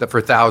that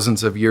for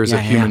thousands of years of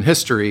human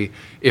history,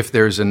 if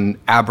there's an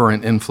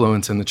aberrant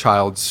influence in the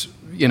child's,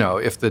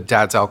 if the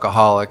dad's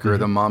alcoholic or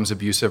the mom's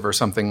abusive or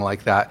something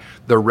like that,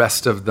 the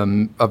rest of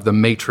the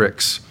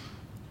matrix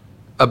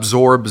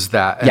absorbs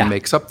that and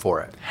makes up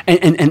for it.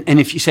 And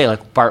if you say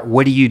like, Bart,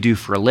 what do you do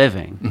for a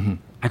living?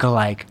 I go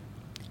like,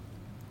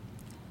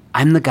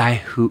 I'm the guy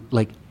who,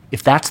 like,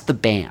 if that's the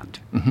band,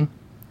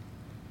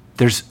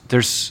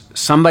 there's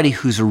somebody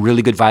who's a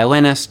really good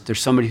violinist.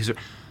 There's somebody who's,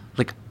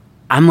 like,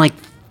 I'm like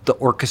the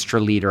orchestra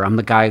leader. I'm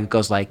the guy who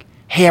goes like,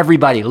 hey,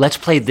 everybody, let's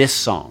play this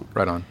song.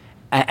 Right on.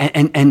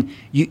 And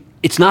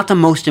it's not the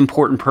most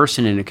important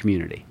person in a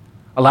community.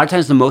 A lot of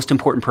times the most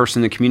important person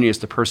in the community is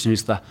the person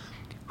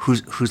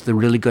who's the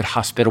really good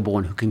hospitable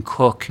one who can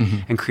cook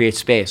and create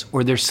space.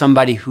 Or there's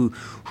somebody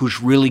who's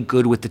really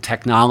good with the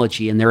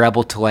technology and they're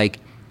able to,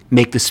 like,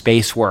 make the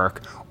space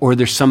work, or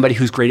there's somebody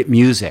who's great at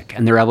music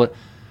and they're able to,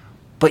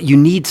 but you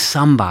need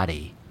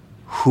somebody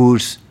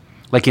who's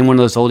like in one of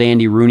those old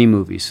Andy Rooney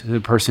movies,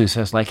 the person who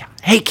says like,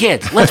 hey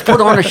kids, let's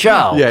put on a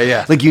show.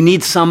 Like you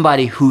need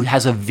somebody who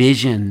has a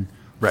vision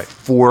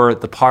for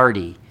the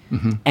party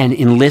and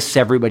enlists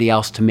everybody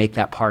else to make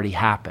that party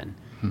happen.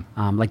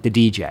 Like the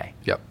DJ.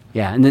 Yep.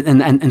 Yeah.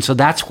 And so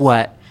that's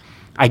what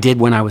I did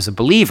when I was a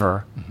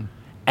believer.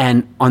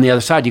 And on the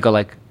other side, you go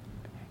like,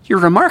 you're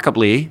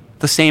remarkably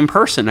the same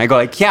person. I go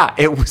like, yeah,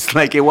 it was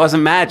like, it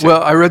wasn't magic.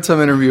 Well, I read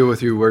some interview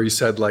with you where you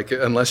said like,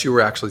 unless you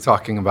were actually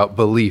talking about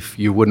belief,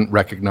 you wouldn't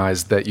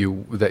recognize that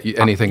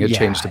anything had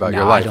changed about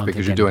your life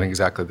because you're doing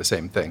exactly the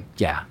same thing.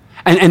 Yeah.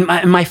 And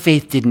my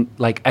faith didn't,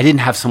 like, I didn't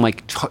have some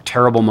like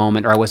terrible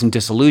moment or I wasn't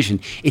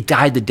disillusioned. It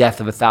died the death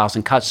of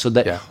 1,000 cuts so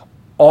that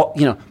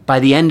by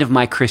the end of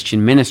my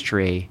Christian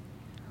ministry,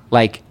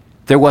 like,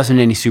 there wasn't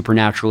any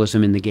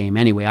supernaturalism in the game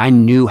anyway. I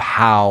knew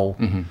how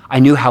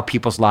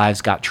people's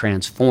lives got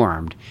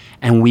transformed,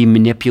 and we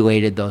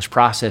manipulated those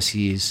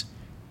processes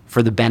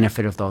for the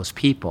benefit of those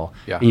people.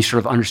 Yeah. And you sort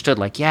of understood,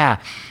 like,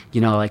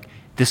 like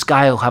this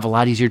guy will have a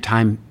lot easier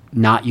time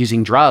not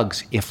using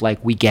drugs if,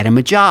 like, we get him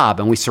a job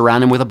and we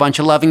surround him with a bunch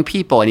of loving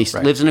people and he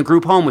lives in a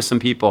group home with some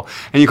people.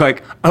 And you go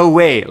like, oh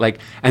wait, like,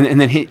 and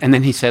then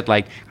he said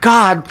like,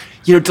 God,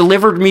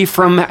 delivered me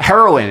from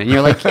heroin. And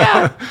you're like,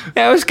 yeah,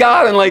 it was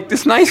God and like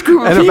this nice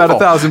group of and people. And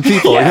about 1,000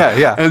 people,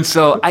 yeah. And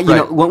so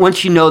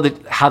once you know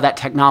how that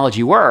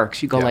technology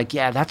works, you go like,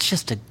 yeah, that's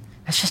just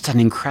an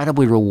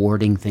incredibly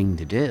rewarding thing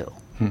to do.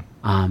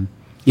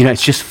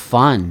 It's just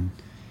fun.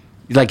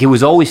 Like, it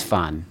was always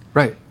fun.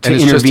 Right. To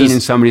intervene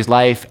in somebody's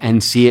life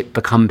and see it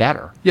become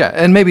better. Yeah,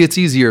 and maybe it's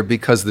easier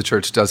because the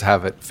church does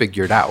have it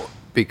figured out,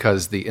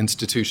 because the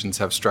institutions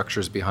have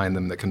structures behind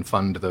them that can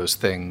fund those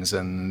things,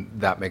 and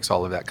that makes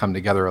all of that come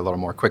together a little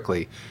more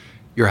quickly.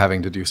 You're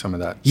having to do some of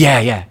that.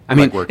 Yeah. I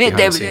mean, work behind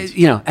the scenes.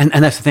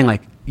 And that's the thing,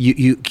 like,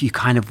 you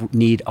kind of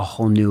need a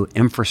whole new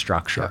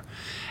infrastructure.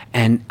 Yeah.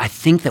 And I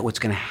think that what's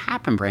going to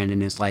happen,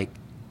 Brandon, is like,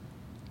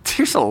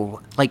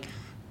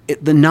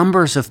 the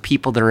numbers of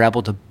people that are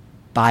able to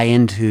buy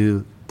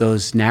into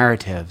those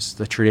narratives,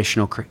 the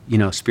traditional,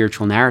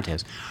 spiritual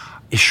narratives,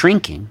 is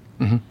shrinking.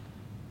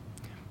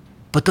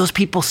 But those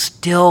people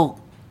still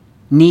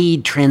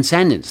need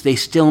transcendence. They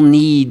still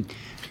need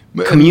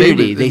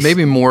community.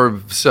 Maybe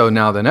more so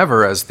now than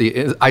ever as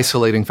the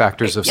isolating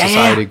factors of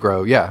society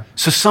grow. Yeah.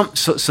 So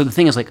the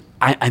thing is, like,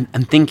 I'm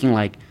thinking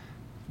like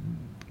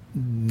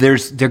they're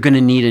going to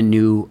need a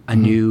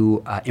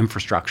new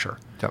infrastructure.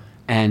 Yep.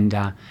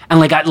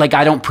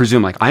 I don't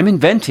presume like I'm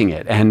inventing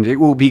it and it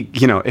will be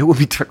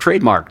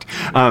trademarked.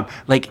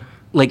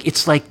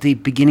 It's like the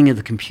beginning of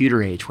the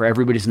computer age where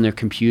everybody's in their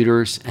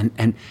computers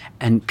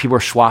and people are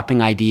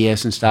swapping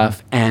ideas and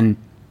stuff, and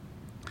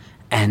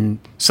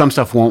some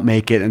stuff won't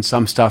make it and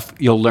some stuff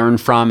you'll learn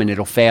from and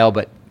it'll fail,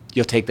 but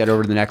you'll take that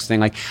over to the next thing.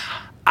 Like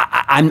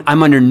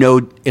I'm under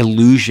no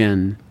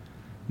illusion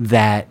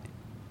that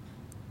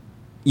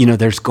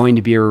there's going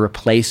to be a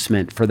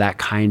replacement for that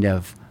kind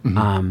of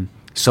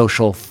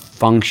social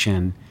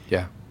function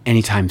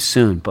anytime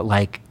soon. But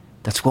like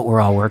that's what we're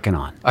all working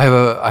on. I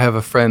have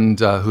a friend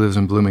who lives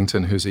in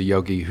Bloomington who's a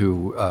yogi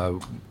who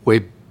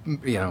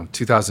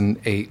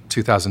 2008,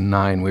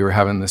 2009 we were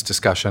having this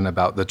discussion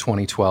about the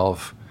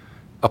 2012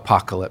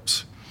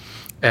 apocalypse.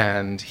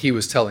 And he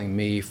was telling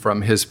me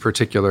from his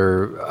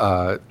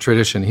particular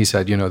tradition, he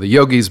said, the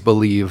yogis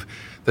believe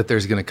that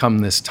there's going to come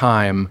this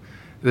time,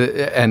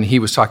 and he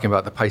was talking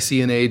about the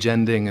Piscean age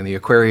ending and the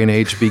Aquarian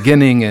age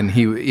beginning, and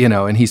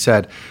he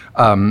said,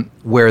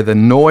 where the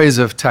noise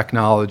of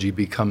technology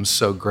becomes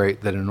so great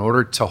that in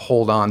order to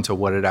hold on to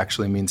what it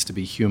actually means to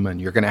be human,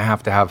 you're going to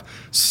have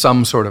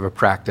some sort of a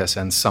practice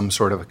and some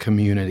sort of a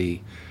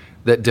community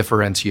that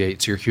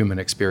differentiates your human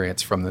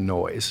experience from the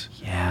noise.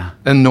 Yeah.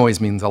 And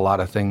noise means a lot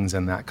of things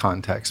in that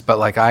context. But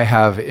like I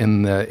have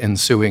in the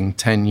ensuing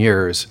 10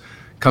 years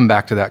come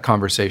back to that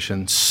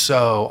conversation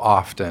so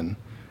often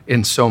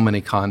in so many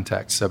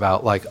contexts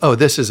about like, oh,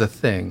 this is a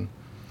thing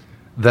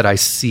that I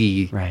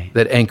see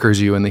that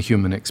anchors you in the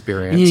human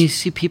experience. And you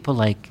see people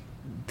like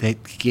that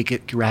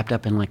get wrapped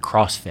up in like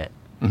CrossFit.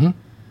 Mm-hmm.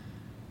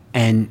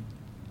 And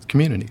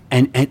community.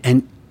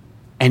 And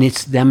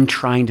it's them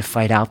trying to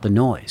fight out the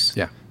noise.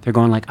 Yeah. They're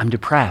going like, I'm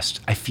depressed.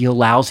 I feel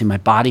lousy. My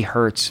body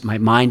hurts. My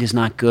mind is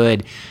not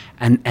good.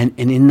 And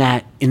in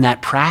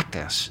that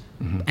practice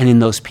and in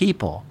those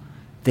people,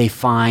 they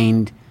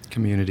find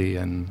community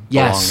and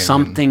belonging.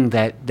 Something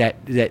that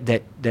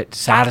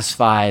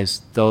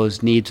satisfies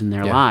those needs in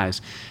their lives.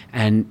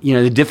 And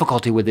the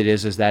difficulty with it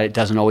is that it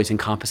doesn't always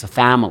encompass a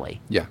family.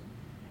 Yeah.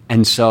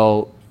 And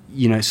so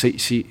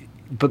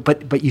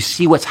but you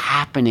see what's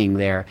happening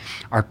there.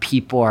 Our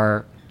people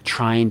are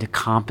trying to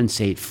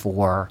compensate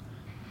for.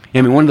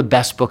 One of the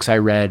best books I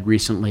read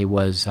recently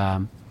was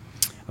a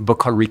book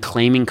called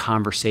Reclaiming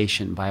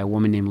Conversation by a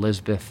woman named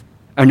Elizabeth.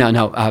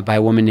 By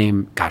a woman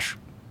named,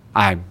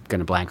 I'm going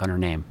to blank on her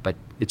name, but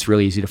it's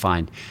really easy to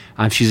find.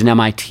 She's an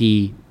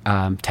MIT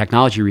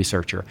technology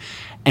researcher.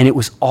 And it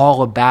was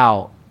all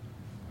about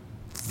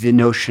the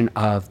notion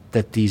of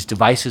that these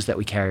devices that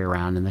we carry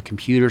around and the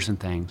computers and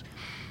things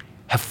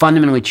have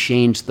fundamentally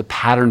changed the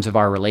patterns of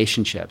our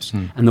relationships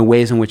and the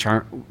ways in which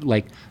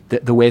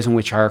the ways in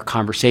which our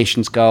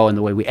conversations go and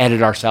the way we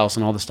edit ourselves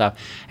and all this stuff.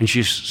 And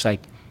she's just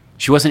like,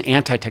 she wasn't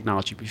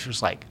anti-technology, but she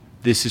was like,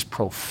 this is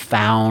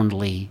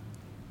profoundly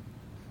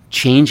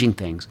changing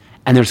things.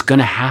 And there's going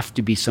to have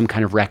to be some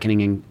kind of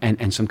reckoning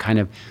and some kind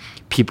of,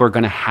 people are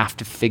going to have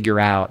to figure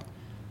out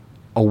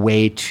a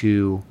way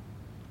to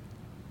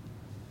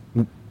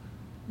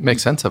make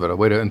sense of it, a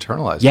way to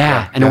internalize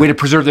it. And a way to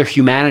preserve their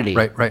humanity.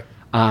 Right.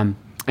 And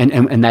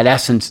that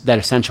essence, that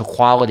essential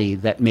quality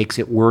that makes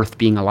it worth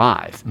being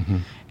alive. Mm-hmm.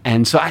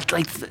 And so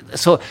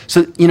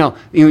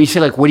you say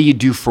like, what do you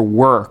do for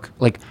work?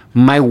 Like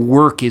my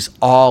work is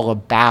all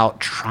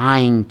about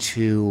trying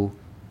to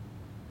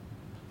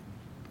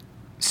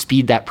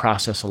speed that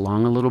process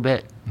along a little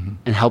bit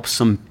and help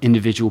some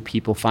individual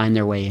people find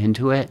their way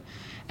into it.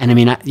 And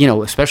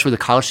especially with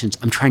the college students,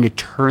 I'm trying to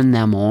turn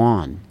them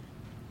on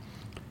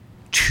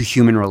to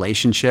human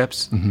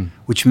relationships,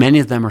 which many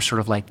of them are sort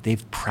of like,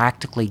 they've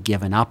practically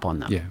given up on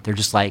them. Yeah. They're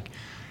just like,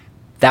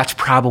 that's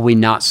probably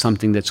not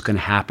something that's going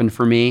to happen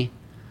for me.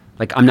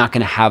 Like, I'm not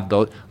going to have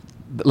those,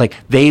 like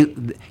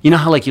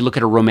how like you look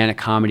at a romantic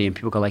comedy and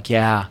people go like,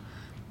 yeah.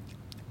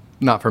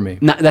 Not for me.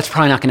 That's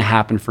probably not going to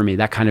happen for me,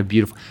 that kind of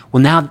beautiful.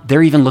 Well, now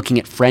they're even looking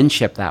at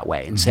friendship that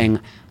way and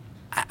saying,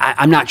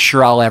 I'm not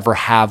sure I'll ever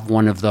have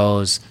one of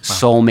those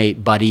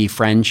soulmate buddy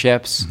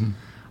friendships.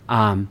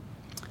 And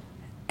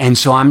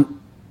so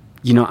I'm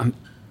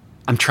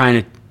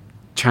trying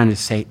to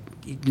say,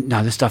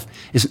 no, this stuff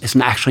is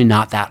actually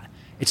not that.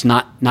 It's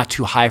not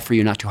too high for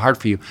you, not too hard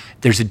for you.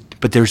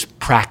 But there's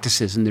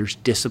practices and there's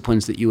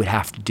disciplines that you would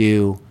have to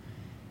do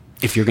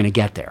if you're going to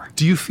get there.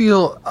 Do you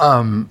feel?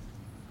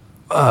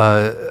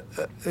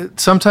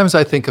 Sometimes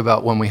I think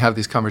about when we have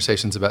these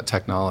conversations about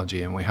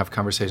technology and we have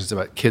conversations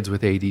about kids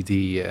with ADD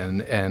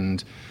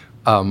and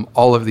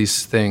all of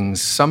these things.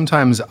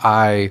 Sometimes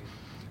I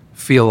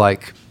feel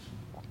like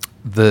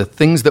the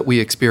things that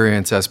we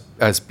experience as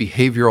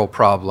behavioral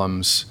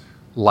problems,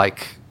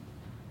 like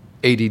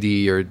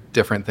ADD or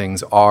different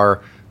things,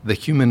 are the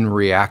human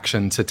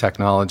reaction to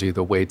technology,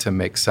 the way to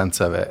make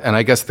sense of it. And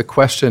I guess the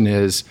question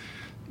is,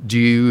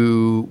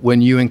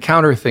 when you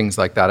encounter things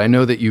like that, I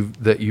know that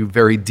you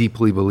very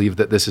deeply believe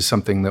that this is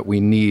something that we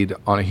need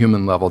on a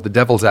human level. The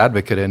devil's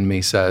advocate in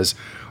me says,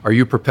 are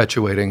you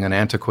perpetuating an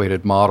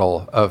antiquated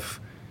model of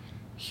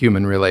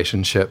human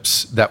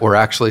relationships that we're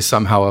actually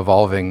somehow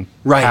evolving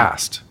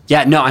past.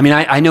 Yeah, no, I mean,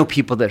 I know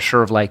people that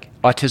sort of like,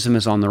 autism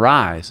is on the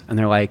rise, and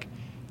they're like,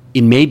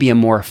 it may be a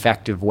more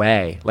effective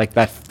way, like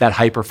that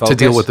hyper focus. To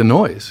deal with the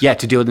noise. Yeah,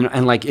 to deal with the noise.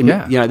 And like,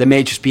 there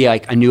may just be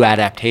like a new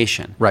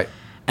adaptation. Right.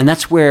 And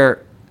that's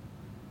where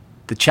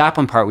the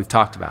Chaplain part we've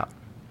talked about.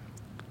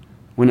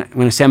 When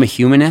I say I'm a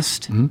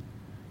humanist, you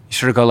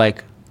sort of go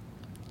like,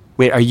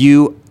 wait, are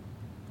you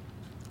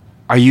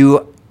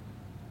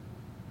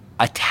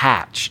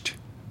attached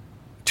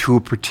to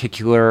a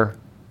particular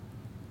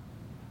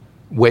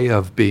way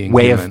of being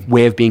human?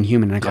 Way of being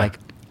human. And I go like,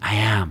 I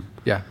am.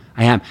 Yeah.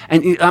 I am.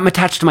 And I'm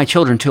attached to my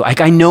children too.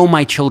 Like, I know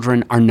my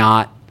children are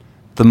not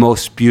the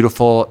most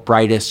beautiful,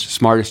 brightest,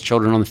 smartest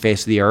children on the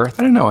face of the earth.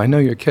 I don't know. I know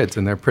your kids,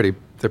 and they're pretty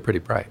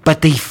bright.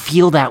 But they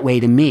feel that way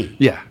to me.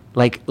 Yeah.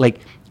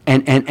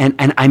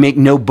 And I make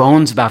no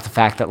bones about the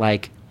fact that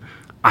like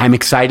I'm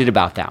excited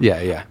about them.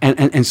 Yeah, yeah.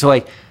 And so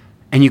like,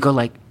 and you go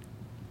like,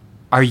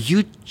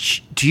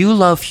 do you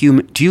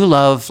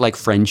love like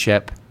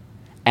friendship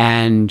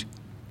and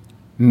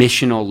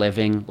missional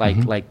living,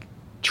 like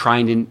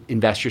trying to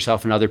invest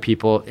yourself in other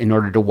people in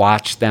order to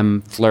watch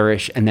them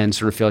flourish and then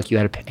sort of feel like you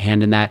had a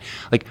hand in that?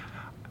 Like,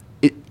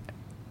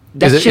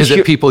 is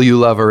it people you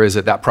love, or is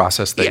it that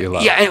process that you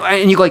love? Yeah,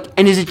 and you go like,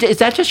 and is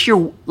that just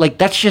your, like,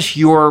 that's just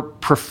your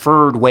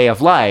preferred way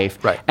of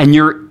life, right? And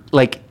you're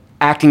like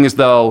acting as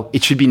though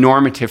it should be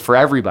normative for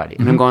everybody.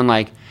 And I'm going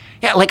like,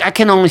 yeah, like I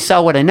can only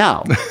sell what I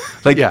know.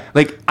 Like,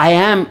 like I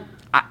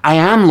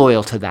am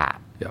loyal to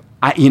that. Yeah.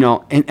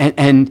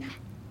 And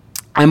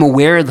I'm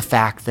aware of the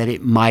fact that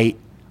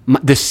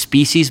the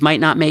species might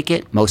not make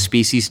it. Most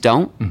species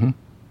don't.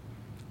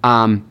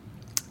 And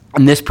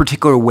this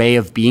particular way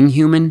of being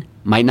human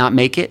might not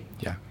make it.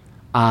 Yeah.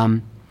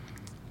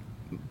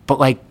 But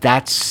like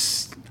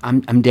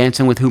I'm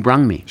dancing with who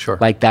brung me. Sure.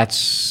 Like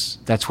that's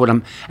what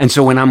I'm. And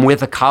so when I'm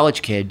with a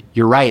college kid,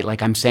 you're right.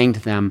 Like I'm saying to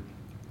them,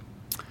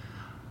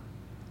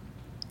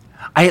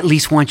 I at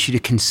least want you to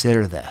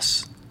consider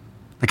this.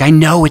 Like I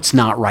know it's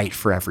not right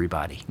for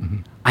everybody.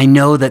 I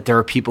know that there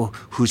are people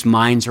whose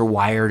minds are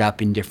wired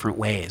up in different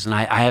ways, and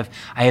I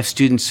have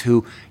students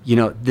who,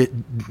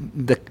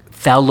 the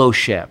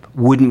fellowship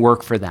wouldn't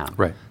work for them.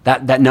 Right.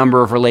 That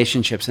number of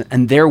relationships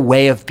and their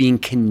way of being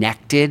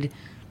connected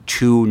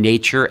to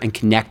nature and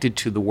connected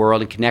to the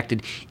world and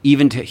connected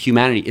even to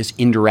humanity is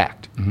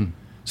indirect.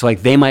 So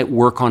like they might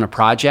work on a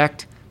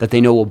project that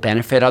they know will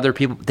benefit other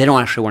people, but they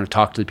don't actually want to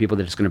talk to the people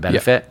that it's going to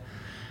benefit. Yeah.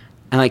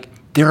 And like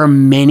there are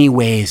many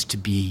ways to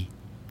be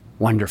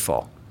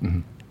wonderful.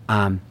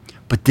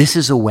 But this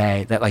is a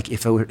way that like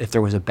if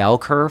there was a bell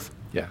curve,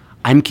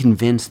 I'm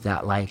convinced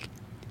that like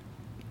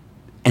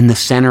in the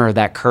center of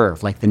that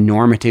curve, like the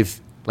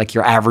normative, like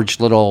your average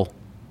little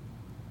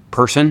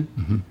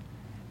person,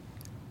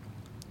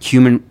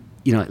 human,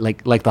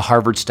 like the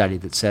Harvard study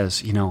that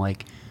says,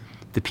 like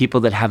the people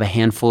that have a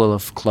handful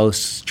of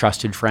close,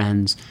 trusted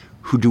friends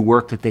who do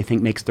work that they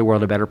think makes the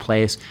world a better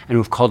place and who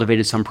have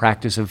cultivated some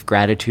practice of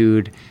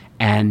gratitude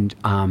and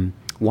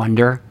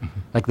wonder,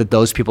 like that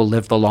those people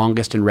live the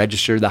longest and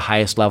register the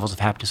highest levels of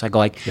happiness. I go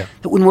like,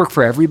 that wouldn't work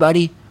for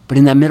everybody, but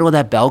in that middle of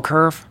that bell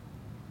curve,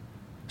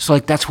 so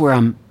like that's where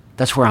I'm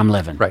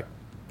living. Right.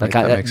 Like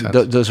that makes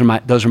sense.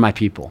 Those are my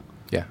people.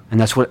 Yeah. And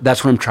that's what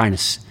I'm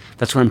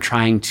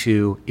trying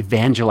to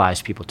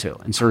evangelize people to.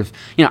 And sort of,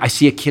 I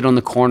see a kid on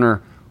the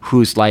corner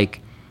who's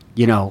like,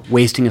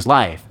 wasting his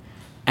life.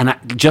 And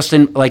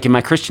in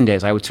my Christian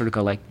days, I would sort of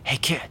go like, hey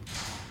kid,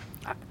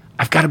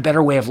 I've got a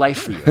better way of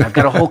life for you. I've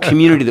got a whole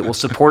community that will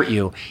support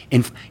you.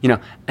 And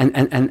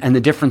the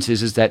difference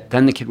is that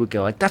then the kid would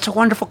go like, that's a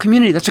wonderful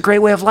community. That's a great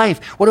way of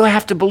life. What do I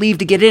have to believe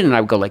to get in? And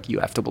I would go like, you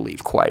have to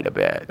believe quite a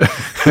bit.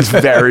 It's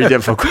very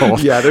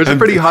difficult. Yeah, there's a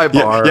pretty high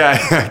bar.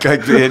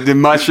 Yeah,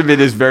 much of it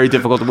is very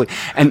difficult to believe.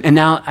 And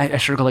now I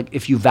sort of go like,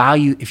 if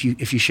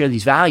you share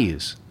these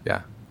values,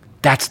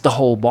 that's the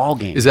whole ball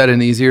game. Is that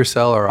an easier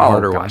sell or a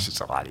harder one? It's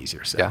a lot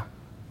easier sell.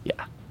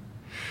 Yeah.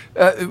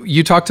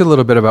 You talked a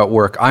little bit about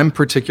work. I'm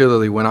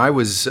particularly, when I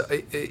was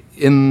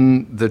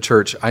in the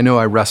church, I know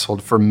I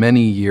wrestled for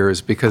many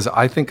years because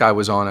I think I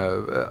was on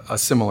a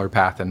similar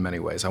path in many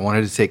ways. I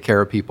wanted to take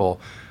care of people.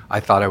 I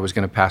thought I was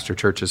going to pastor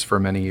churches for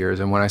many years.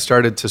 And when I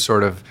started to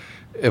sort of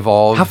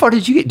evolve... How far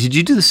did you get? Did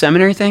you do the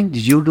seminary thing?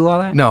 Did you do all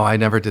that? No, I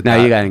never did that.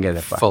 No, you didn't get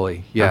that far.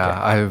 Fully.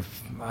 Yeah,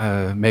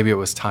 okay. Maybe it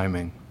was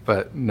timing.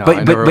 But no,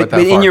 I never went that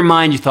far. But in your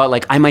mind, you thought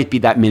like, I might be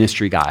that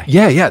ministry guy.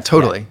 Yeah,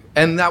 totally. Yeah.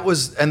 And that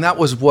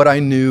was what I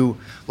knew,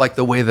 like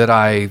the way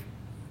that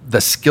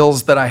the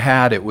skills that I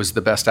had, it was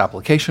the best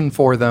application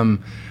for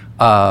them.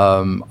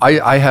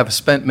 I have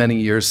spent many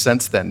years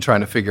since then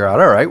trying to figure out,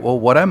 all right, well,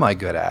 what am I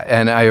good at?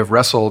 And I have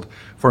wrestled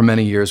for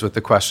many years with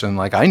the question,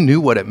 like I knew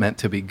what it meant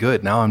to be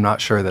good. Now I'm not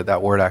sure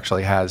that word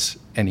actually has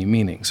any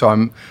meaning. So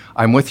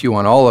I'm with you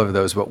on all of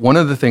those. But one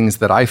of the things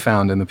that I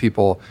found in the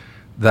people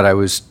that I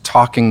was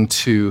talking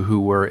to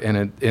who were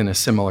in a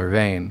similar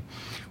vein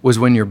was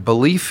when your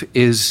belief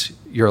is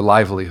your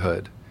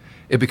livelihood,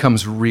 it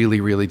becomes really,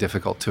 really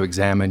difficult to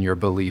examine your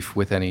belief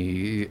with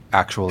any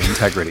actual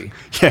integrity.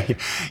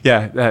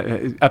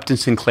 Upton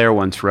Sinclair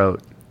once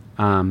wrote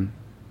that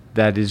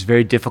it is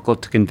very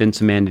difficult to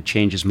convince a man to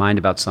change his mind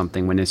about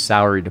something when his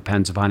salary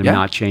depends upon him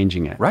not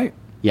changing it. Right.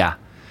 Yeah.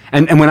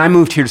 And when I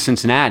moved here to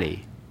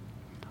Cincinnati,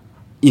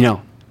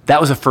 that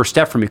was a first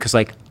step for me, because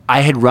like I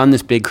had run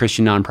this big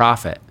Christian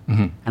nonprofit,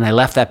 and I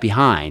left that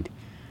behind.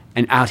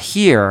 And out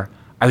here,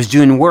 I was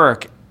doing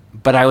work,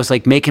 but I was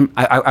like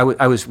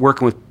I was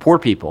working with poor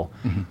people,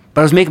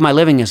 but I was making my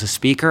living as a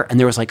speaker, and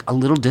there was like a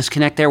little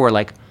disconnect there where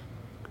like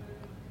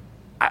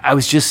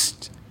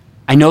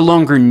I no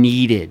longer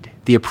needed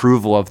the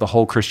approval of the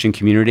whole Christian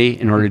community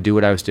in order to do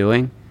what I was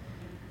doing.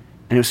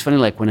 And it was funny,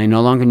 like when I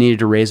no longer needed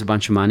to raise a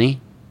bunch of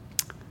money,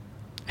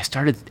 I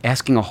started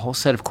asking a whole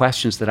set of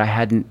questions that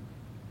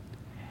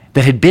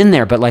that had been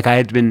there, but like I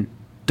had been,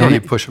 you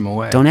push them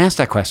away. Don't ask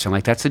that question.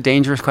 Like that's a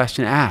dangerous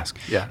question to ask.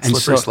 Yeah,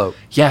 slippery slope.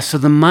 Yeah, so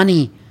the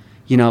money,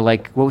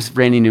 like what was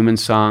Randy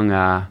Newman's song?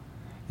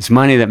 It's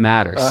money that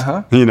matters.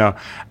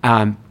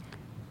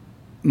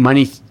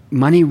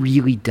 Money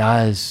really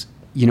does,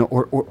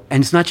 and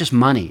it's not just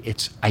money,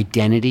 it's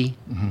identity.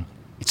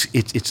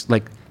 It's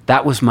like,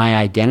 that was my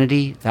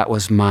identity, that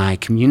was my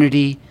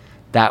community,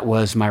 that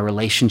was my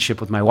relationship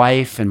with my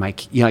wife and my,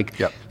 like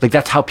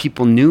that's how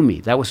people knew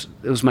me. It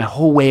was my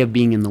whole way of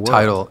being in the world.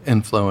 Title,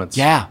 influence.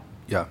 Yeah.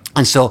 Yeah.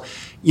 And so,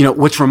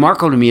 what's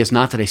remarkable to me is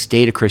not that I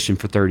stayed a Christian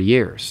for 30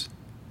 years.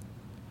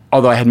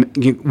 Although I had,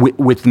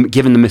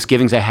 given the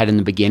misgivings I had in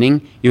the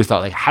beginning, you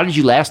thought like, how did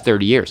you last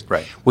 30 years?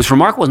 Right. What's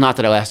remarkable is not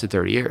that I lasted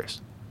 30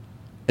 years.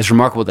 It's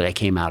remarkable that I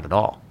came out at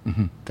all.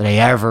 That I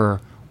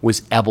ever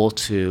was able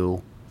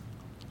to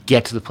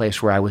get to the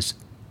place where I was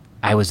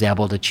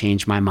able to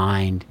change my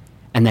mind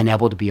and then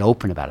able to be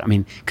open about it. I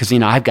mean, because, you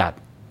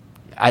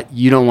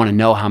don't want to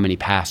know how many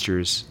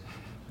pastors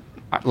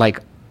like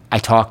I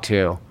talk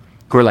to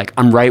who are like,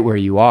 I'm right where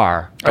you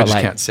are. I just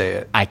can't say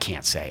it. I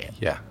can't say it.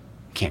 Yeah.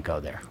 Can't go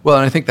there. Well,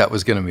 and I think that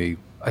was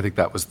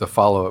the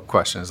follow-up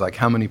question is like,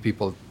 how many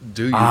people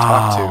do you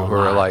talk to who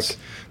are like,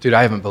 dude,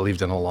 I haven't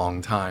believed in a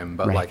long time,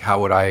 but like, how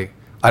would I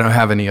don't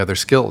have any other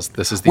skills.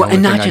 This is the only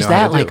thing I know how to do.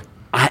 And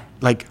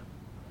not just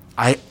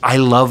that, I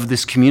love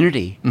this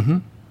community,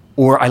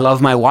 or I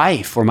love my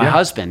wife or my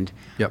husband,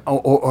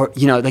 or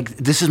like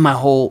this is my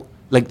whole,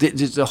 like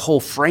there's a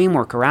whole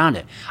framework around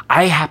it.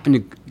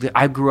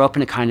 I grew up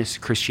in a kind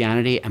of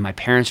Christianity, and my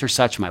parents are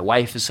such, my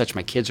wife is such,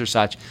 my kids are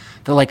such.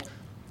 They're like,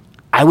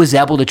 I was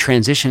able to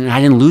transition, and I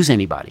didn't lose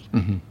anybody.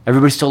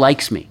 Everybody still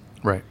likes me.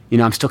 Right.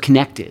 I'm still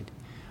connected.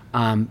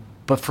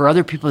 But for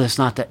other people, that's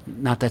not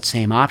that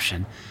same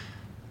option.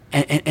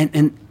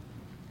 And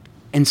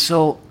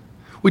so,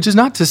 which is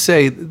not to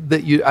say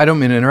that I don't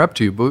mean to interrupt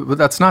you, but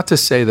that's not to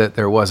say that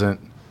there wasn't.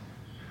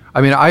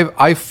 I mean,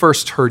 I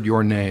first heard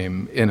your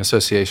name in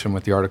association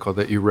with the article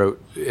that you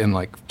wrote in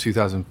like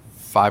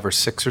 2005 or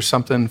 6 or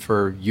something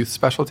for youth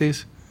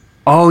specialties.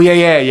 Oh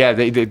yeah.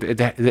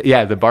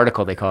 The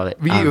Barticle, they called it.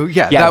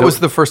 That was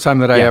the first time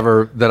that I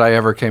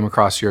ever came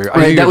across your.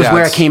 Right, that was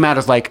where I came out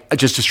as like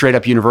just a straight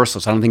up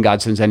universalist. I don't think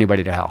God sends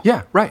anybody to hell.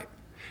 Yeah, right.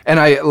 And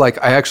I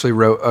actually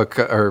wrote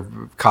or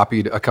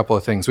copied a couple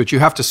of things, which you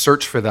have to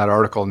search for that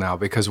article now,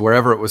 because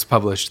wherever it was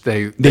published,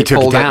 they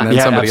pulled it, and then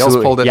somebody else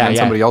pulled it, and then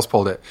somebody else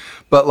pulled it.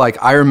 But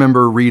like I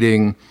remember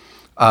reading.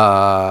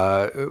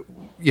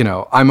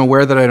 I'm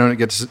aware that I don't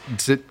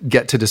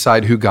get to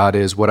decide who God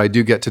is. What I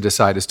do get to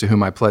decide is to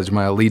whom I pledge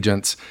my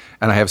allegiance,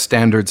 and I have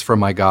standards for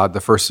my God,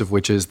 the first of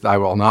which is I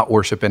will not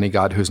worship any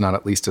God who's not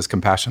at least as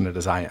compassionate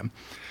as I am.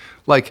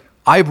 Like,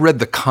 I've read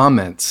the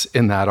comments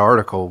in that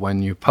article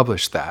when you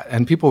published that,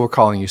 and people were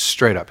calling you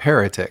straight up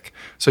heretic.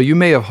 So you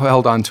may have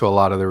held on to a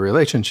lot of the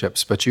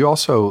relationships, but you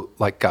also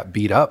like got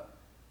beat up.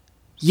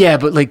 Yeah,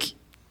 but like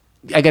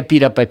I got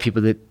beat up by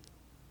people that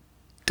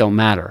don't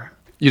matter.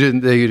 You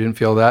didn't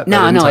feel that?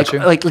 No,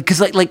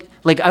 because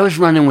I was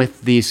running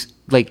with these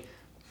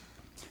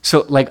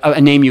so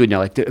a name you would know,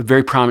 like a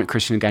very prominent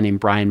Christian guy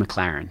named Brian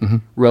McLaren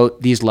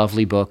wrote these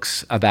lovely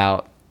books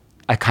about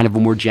a kind of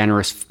a more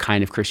generous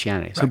kind of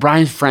Christianity. So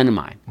Brian's a friend of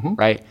mine,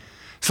 right?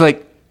 So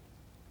like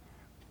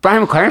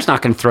Brian McLaren's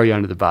not going to throw you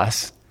under the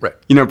bus, right?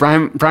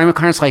 Brian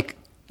McLaren's like,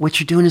 what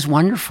you're doing is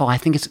wonderful. I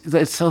think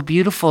it's so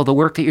beautiful, the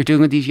work that you're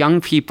doing with these young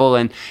people.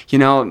 And,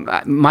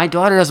 my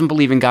daughter doesn't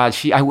believe in God.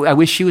 I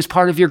wish she was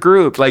part of your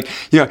group.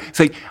 It's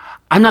like,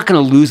 I'm not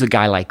going to lose a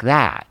guy like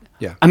that.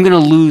 Yeah. I'm going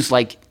to lose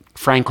like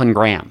Franklin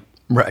Graham.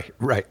 Right.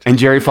 And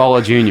Jerry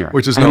Falwell Jr.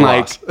 Which is no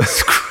loss.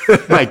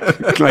 I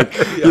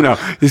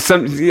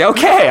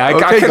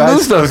can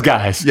lose those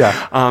guys.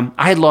 Yeah.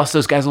 I had lost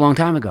those guys a long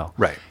time ago.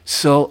 Right.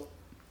 So,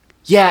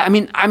 yeah, I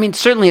mean,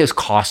 certainly it was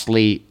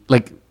costly,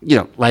 like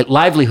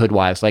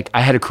livelihood-wise, like I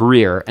had a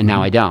career and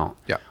now I don't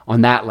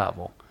on that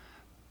level.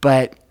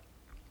 But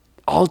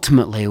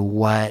ultimately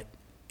what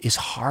is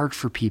hard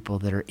for people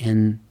that are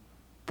in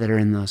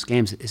those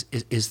games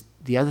is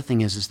the other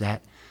thing is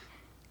that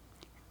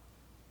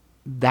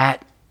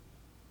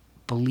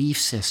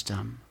belief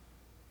system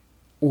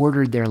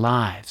ordered their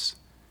lives,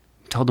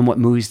 told them what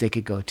movies they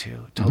could go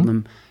to, told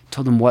them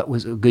told them what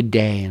was a good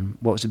day and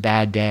what was a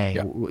bad day,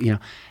 you know,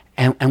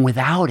 and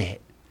without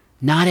it,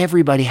 not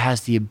everybody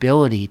has the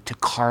ability to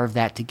carve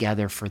that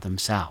together for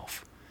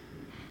themselves.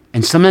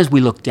 And sometimes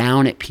we look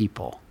down at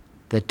people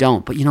that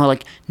don't, but you know,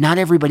 like not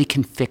everybody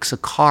can fix a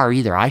car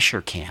either. I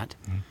sure can't.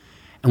 Mm-hmm.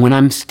 And when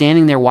I'm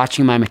standing there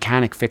watching my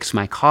mechanic fix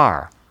my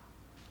car,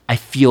 I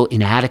feel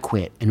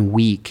inadequate and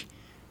weak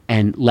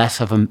and less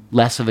of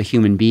a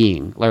human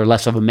being, or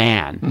less of a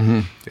man,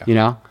 mm-hmm. you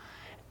know?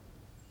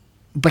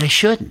 But I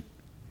shouldn't.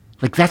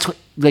 Like that's what,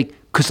 like,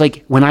 because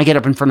like when I get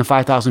up in front of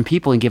 5,000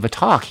 people and give a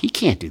talk, he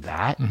can't do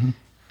that. Mm-hmm.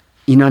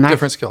 You know,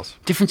 different skills.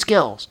 Different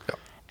skills. Yep.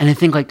 And I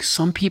think like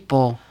some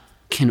people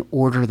can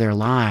order their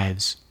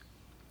lives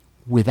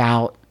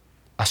without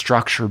a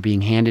structure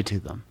being handed to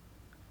them,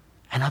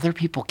 and other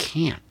people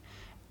can't.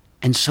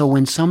 And so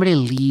when somebody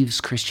leaves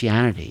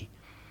Christianity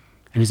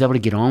and is able to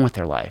get on with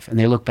their life, and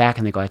they look back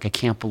and they go like, I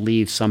can't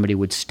believe somebody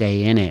would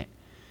stay in it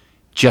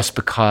just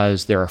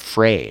because they're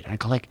afraid. And I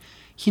go like,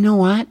 you know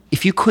what?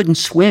 If you couldn't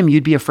swim,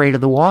 you'd be afraid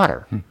of the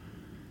water.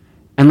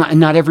 And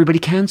not everybody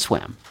can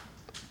swim.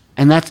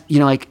 And that's, you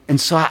know, like, and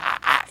so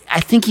I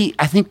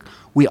think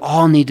we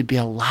all need to be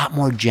a lot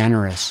more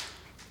generous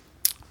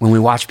when we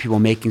watch people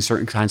making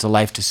certain kinds of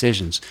life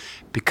decisions,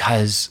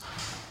 because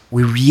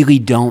we really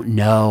don't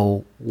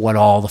know what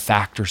all the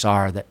factors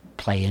are that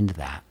play into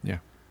that. Yeah.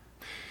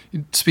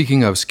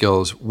 Speaking of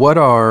skills,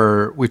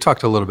 we've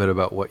talked a little bit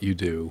about what you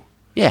do.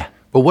 Yeah.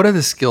 But what are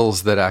the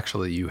skills that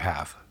actually you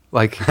have?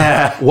 Like,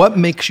 what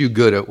makes you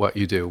good at what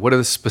you do? What are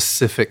the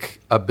specific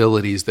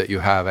abilities that you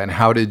have, and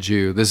how did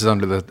you? This is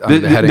under the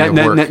heading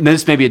of work.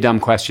 This may be a dumb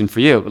question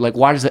for you, but like,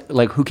 why does it?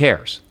 Like, who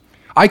cares?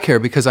 I care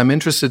because I'm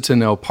interested to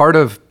know. Part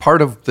of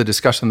the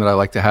discussion that I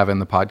like to have in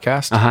the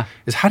podcast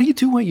is how do you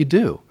do what you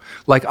do?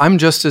 Like, I'm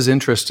just as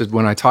interested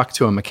when I talk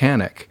to a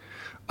mechanic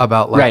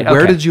about like,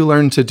 where did you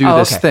learn to do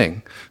this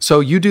thing?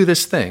 So you do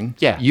this thing.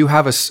 Yeah. You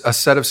have a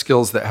set of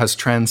skills that has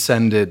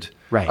transcended.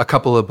 Right. A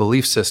couple of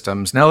belief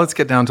systems. Now let's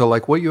get down to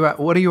like what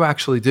do you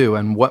actually do,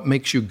 and what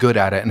makes you good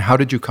at it, and how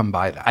did you come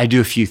by that? I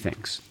do a few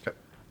things.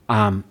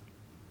 Okay.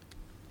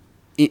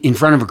 In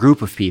front of a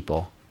group of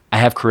people, I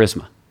have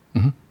charisma.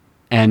 Mm-hmm.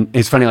 And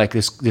it's funny, like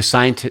this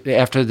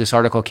after this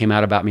article came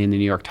out about me in the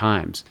New York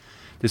Times,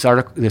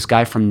 this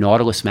guy from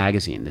Nautilus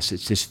magazine,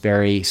 this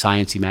very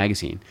sciencey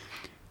magazine,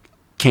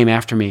 came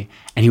after me,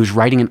 and he was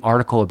writing an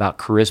article about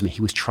charisma.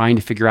 He was trying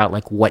to figure out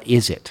like, what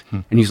is it?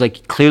 And he's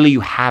like, clearly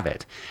you have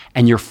it,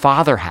 and your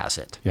father has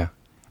it. Yeah.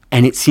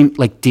 And it seemed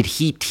like, did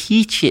he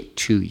teach it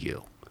to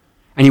you?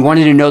 And he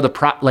wanted to know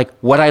like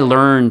what I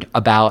learned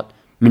about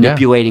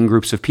manipulating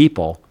groups of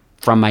people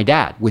from my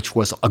dad, which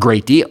was a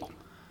great deal.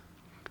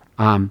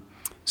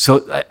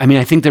 So I mean,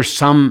 I think there's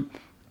some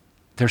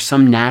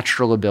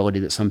natural ability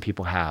that some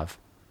people have.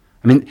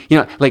 I mean, you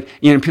know,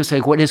 people say,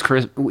 like, what is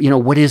charisma? You know,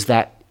 what is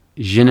that?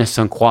 Je ne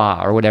sais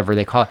quoi, or whatever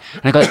they call it.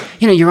 And I go,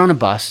 you know, you're on a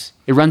bus,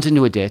 it runs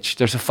into a ditch,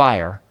 there's a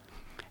fire,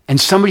 and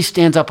somebody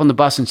stands up on the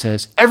bus and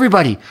says,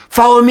 everybody,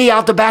 follow me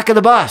out the back of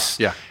the bus.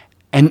 Yeah.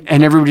 And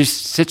everybody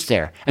just sits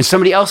there. And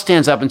somebody else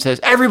stands up and says,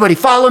 everybody,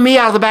 follow me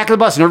out of the back of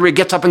the bus. And everybody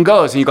gets up and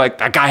goes. And you go like,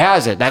 that guy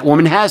has it, that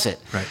woman has it.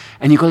 Right.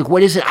 And you go like,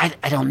 what is it?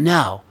 I don't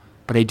know.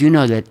 But I do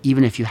know that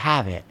even if you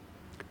have it,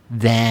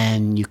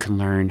 then you can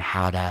learn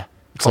how to,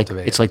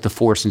 it's like the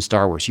Force in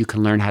Star Wars. You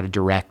can learn how to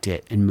direct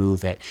it and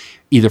move it,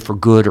 either for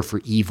good or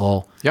for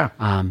evil. Yeah.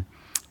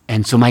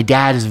 And so my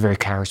dad is a very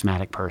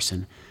charismatic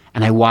person,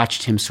 and I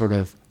watched him sort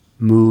of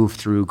move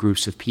through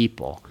groups of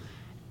people.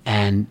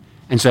 And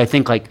so I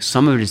think like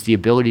some of it is the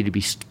ability to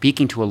be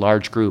speaking to a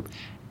large group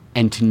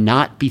and to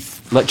not be,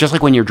 just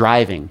like when you're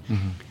driving,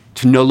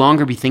 to no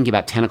longer be thinking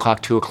about 10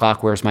 o'clock, 2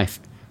 o'clock,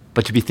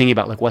 but to be thinking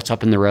about like what's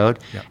up in the road.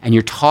 Yeah. And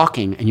you're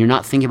talking and you're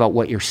not thinking about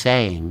what you're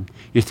saying.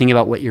 You're thinking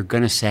about what you're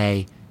going to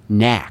say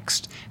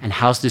next, and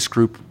how's this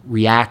group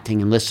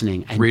reacting and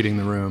listening. And reading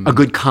the room. A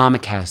good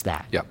comic has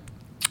that. Yeah.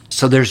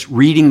 So there's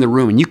reading the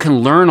room, and you can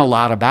learn a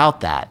lot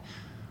about that.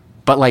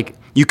 But like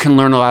you can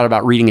learn a lot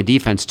about reading a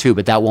defense too,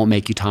 but that won't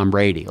make you Tom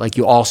Brady. Like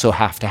you also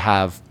have to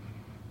have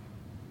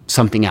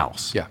something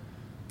else. Yeah.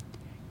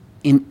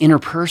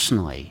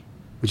 Interpersonally,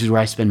 which is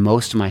where I spend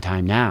most of my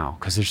time now,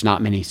 because there's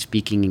not many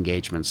speaking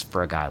engagements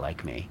for a guy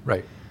like me.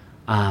 Right.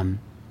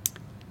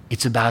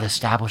 It's about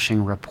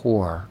establishing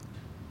rapport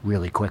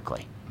really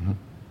quickly.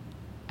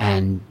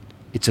 And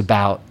it's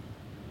about...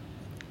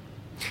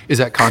 Is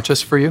that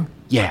conscious for you?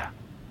 Yeah.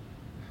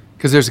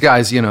 Because there's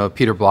guys, you know,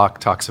 Peter Block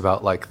talks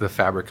about like the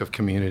fabric of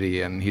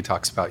community, and he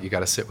talks about you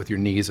got to sit with your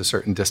knees a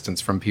certain distance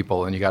from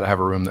people, and you got to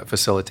have a room that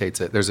facilitates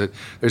it. There's an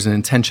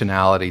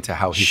intentionality to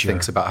how he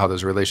thinks about how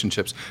those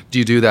relationships. Do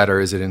you do that, or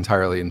is it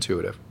entirely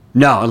intuitive?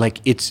 No, like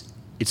it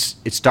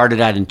started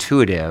out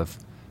intuitive,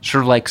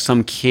 sort of like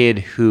some kid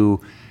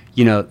who,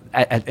 you know,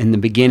 in the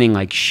beginning,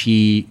 like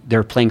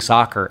they're playing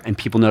soccer, and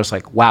people notice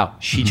like, wow,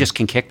 she just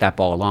can kick that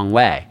ball a long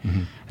way.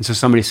 And so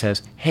somebody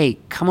says, hey,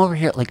 come over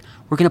here. Like,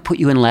 we're going to put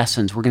you in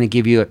lessons. We're going to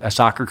give you a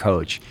soccer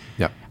coach.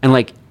 Yeah. And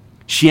like,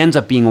 she ends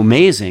up being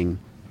amazing.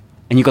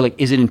 And you go like,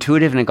 is it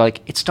intuitive? And I go like,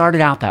 it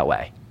started out that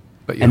way.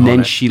 But and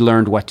then she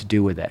learned what to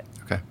do with it.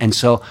 Okay. And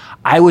so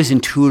I was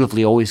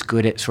intuitively always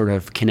good at sort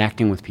of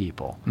connecting with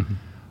people. Mm-hmm.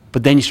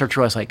 But then you start to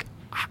realize, like,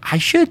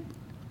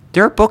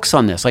 there are books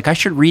on this. Like, I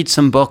should read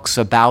some books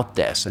about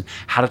this and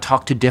how to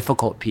talk to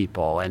difficult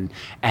people and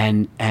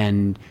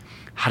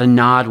how to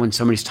nod when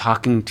somebody's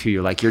talking to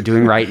you, like you're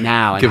doing right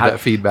now. And give that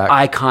feedback.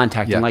 Eye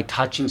contact and like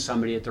touching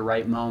somebody at the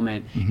right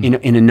moment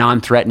in a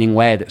non-threatening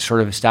way that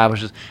sort of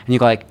establishes. And you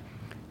go like,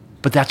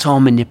 but that's all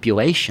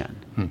manipulation.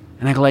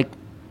 And I go like,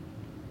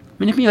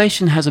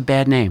 manipulation has a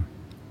bad name.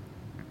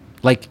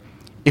 Like,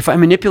 if I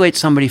manipulate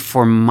somebody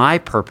for my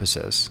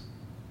purposes,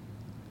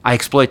 I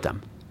exploit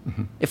them.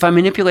 Mm-hmm. If I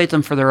manipulate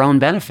them for their own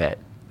benefit,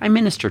 I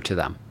minister to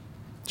them.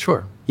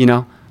 Sure. You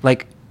know,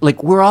 like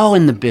we're all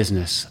in the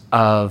business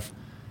of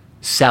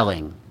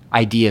selling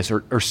ideas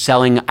or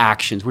selling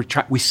actions. We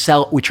try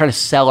to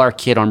sell our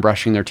kid on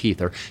brushing their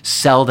teeth, or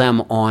sell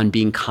them on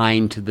being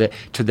kind to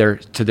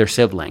their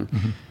sibling.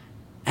 Mm-hmm.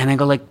 And I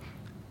go like,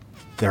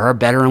 there are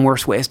better and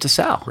worse ways to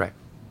sell. Right.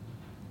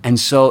 And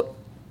so,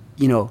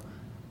 you know,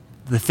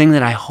 the thing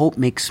that I hope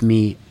makes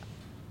me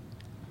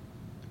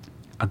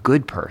a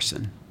good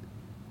person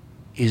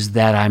is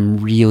that I'm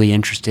really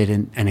interested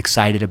in and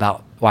excited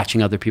about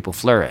watching other people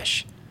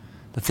flourish.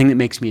 The thing that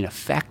makes me an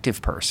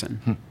effective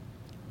person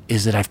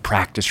is that I've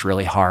practiced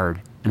really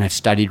hard and I've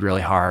studied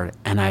really hard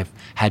and I've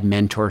had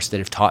mentors that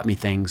have taught me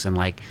things, and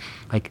like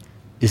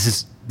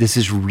this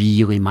is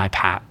really my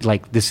path.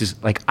 Like, this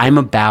is like, I'm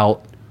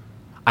about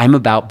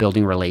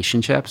building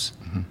relationships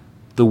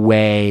the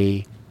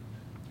way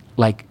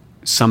like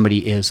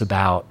somebody is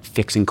about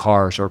fixing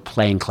cars or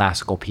playing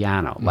classical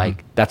piano.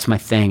 Like, that's my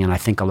thing, and I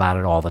think about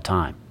it all the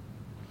time.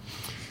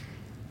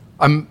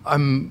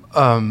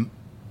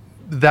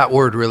 That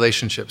word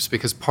relationships,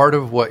 because part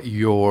of what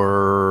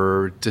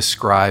you're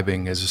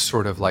describing is a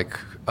sort of like,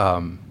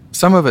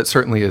 some of it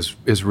certainly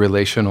is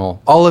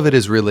relational. All of it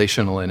is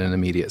relational in an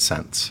immediate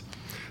sense.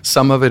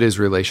 Some of it is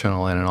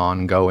relational in an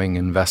ongoing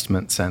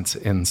investment sense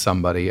in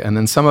somebody. And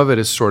then some of it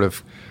is sort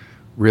of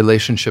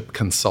relationship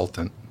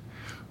consultant,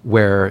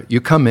 where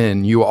you come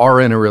in, you are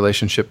in a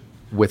relationship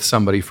with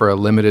somebody for a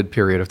limited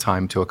period of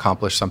time to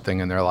accomplish something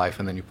in their life,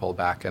 and then you pull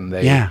back and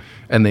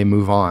they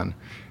move on.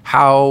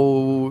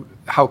 How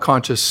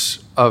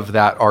conscious of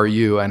that are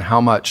you, and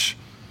how much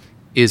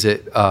is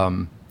it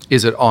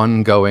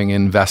ongoing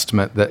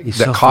investment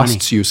that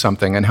costs you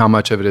something, and how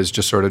much of it is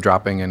just sort of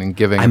dropping in and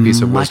giving a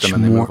piece of wisdom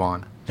and they move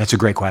on? That's a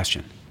great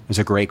question. It's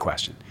a great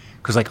question.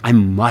 Because like,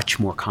 I'm much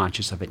more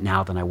conscious of it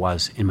now than I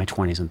was in my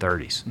 20s and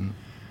 30s.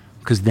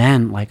 Because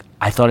then, like,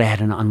 I thought I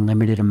had an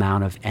unlimited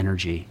amount of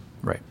energy.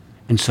 Right.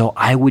 And so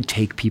I would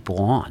take people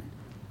on,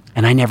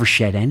 and I never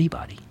shed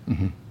anybody.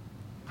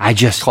 I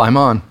just climb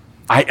on.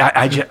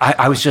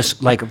 I was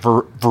just like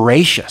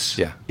voracious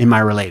in my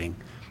relating.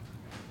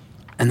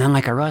 And then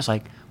like I realized,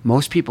 like,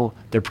 most people,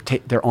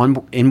 they're on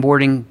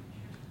inboarding,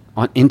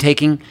 on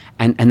intaking,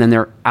 and then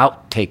they're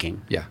outtaking.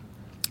 Yeah.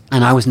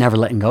 And I was never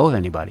letting go of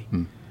anybody.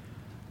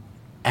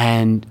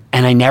 And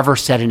I never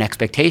set an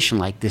expectation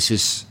like, this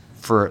is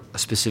for a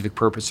specific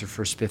purpose or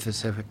for a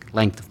specific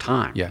length of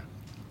time. Yeah.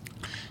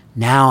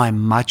 Now I'm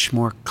much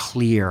more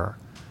clear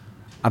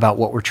about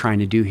what we're trying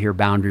to do here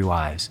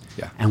boundary-wise,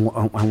 and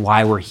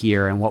why we're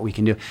here and what we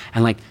can do.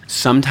 And like,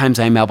 sometimes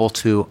I'm able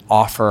to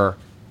offer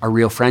a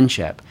real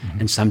friendship,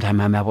 and sometimes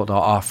I'm able to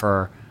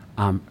offer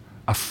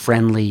a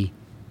friendly,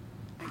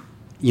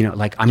 you know,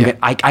 like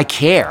I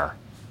care,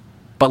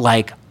 but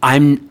like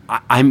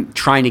I'm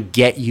trying to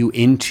get you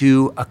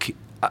into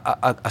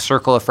a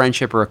circle of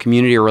friendship or a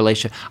community or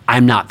relationship.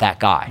 I'm not that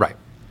guy. Right.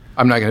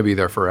 I'm not going to be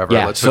there forever.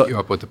 Let's hook you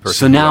up with the person.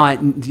 So now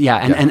and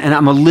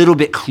I'm a little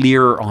bit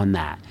clearer on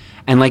that.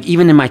 And like,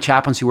 even in my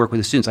chaplaincy work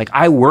with the students, like,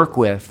 I work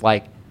with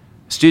like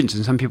students,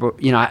 and some people,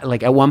 you know,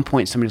 like at one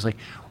point somebody was like,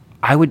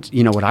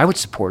 what I would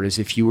support is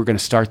if you were going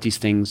to start these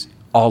things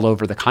all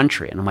over the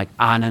country. And I'm like,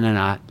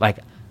 no. Like,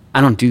 I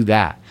don't do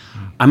that.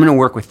 I'm going to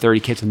work with 30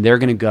 kids, and they're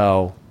going to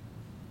go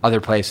other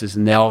places,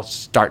 and they'll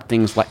start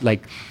things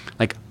like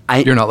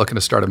you're not looking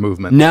to start a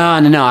movement. No.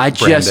 I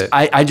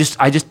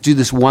just do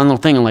this one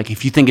little thing, and like,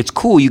 if you think it's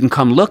cool, you can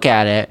come look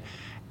at it,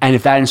 and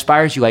if that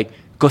inspires you, like,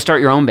 go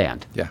start your own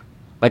band. Yeah.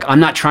 Like,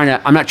 I'm not trying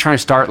to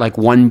start like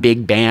one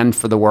big band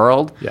for the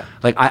world. Yeah.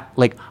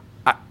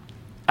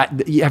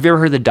 Have you ever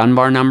heard the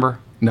Dunbar number?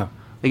 No.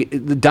 Like,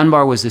 the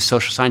Dunbar was this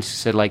social scientist who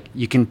said, like,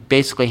 you can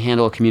basically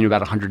handle a community of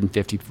about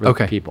 150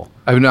 people.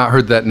 I've not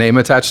heard that name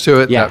attached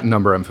to it. Yeah. That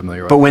number I'm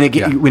familiar with. But when it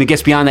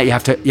gets beyond that, you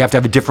have to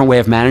have a different way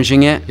of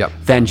managing it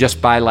than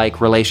just by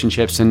like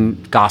relationships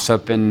and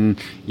gossip and,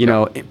 you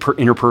know,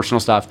 interpersonal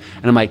stuff.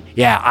 And I'm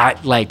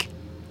like,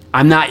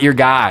 I'm not your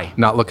guy.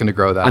 Not looking to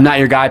grow that. I'm not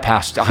your guy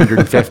past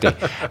 150.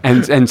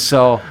 and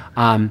so,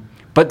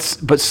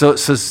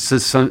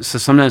 so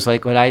sometimes,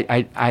 like, what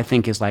I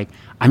think is like,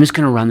 I'm just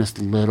going to run this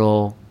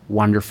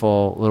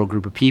wonderful little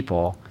group of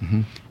people,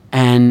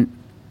 and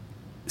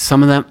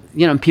some of them,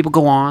 you know, people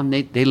go on,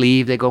 they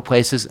leave, they go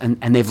places,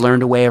 and they've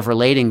learned a way of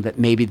relating that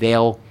maybe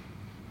they'll,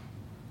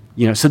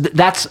 you know, so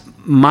that's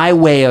my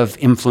way of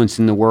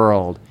influencing the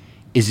world,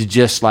 is to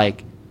just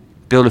like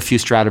build a few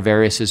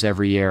Stradivariuses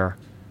every year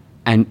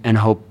and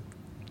hope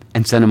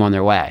and send them on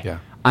their way. Yeah.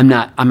 I'm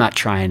not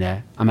trying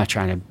to,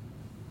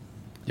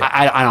 Yeah.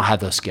 I don't have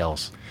those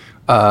skills.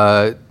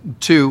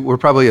 Two, we're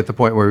probably at the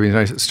point where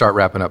we start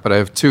wrapping up, but I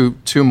have two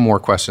more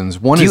questions.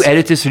 One Do is, you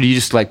edit this or do you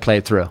just like play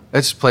it through?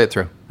 let's just play it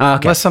through. Oh,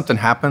 okay. Unless something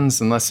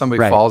happens, unless somebody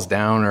Right. falls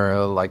down or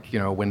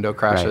a window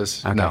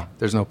crashes. Right. Okay. No,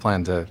 there's no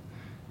plan to,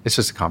 it's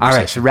just a All conversation.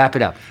 right, so wrap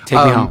it up.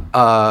 Take me home.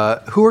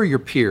 Who are your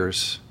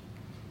peers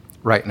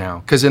right now?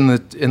 Because in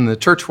the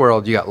church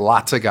world, you got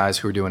lots of guys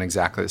who are doing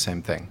exactly the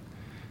same thing.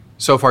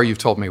 So far, you've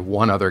told me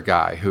one other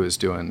guy who is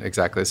doing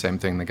exactly the same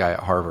thing, the guy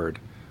at Harvard.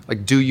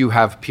 Like, do you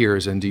have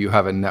peers and do you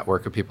have a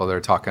network of people that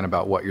are talking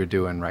about what you're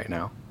doing right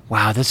now?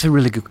 Wow, that's a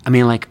really good,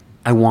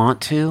 I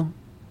want to.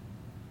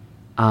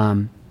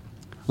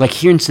 Like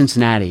here in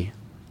Cincinnati,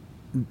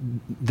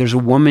 there's a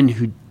woman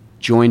who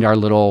joined our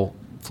little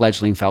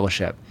fledgling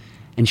fellowship,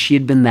 and she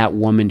had been that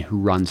woman who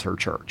runs her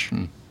church.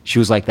 She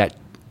was like that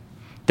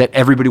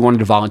everybody wanted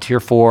to volunteer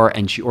for,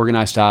 and she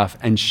organized stuff,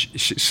 and she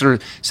sort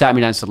of sat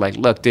me down and said, like,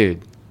 look,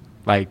 dude,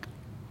 like,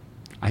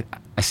 I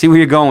see where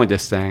you're going with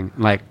this thing.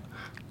 Like,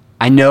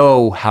 I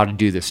know how to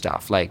do this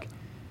stuff. Like,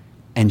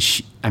 and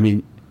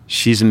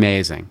she's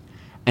amazing.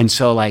 And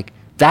so, like,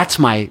 that's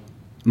my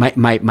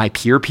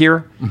peer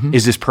Mm-hmm.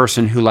 is this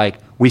person who, like,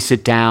 we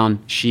sit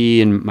down,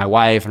 she and my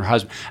wife and her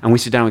husband, and we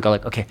sit down and we go,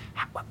 like, okay,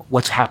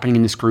 what's happening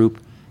in this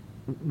group?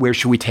 Where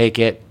should we take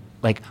it?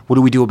 Like, what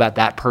do we do about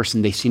that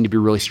person? They seem to be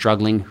really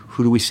struggling.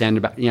 Who do we send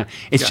about?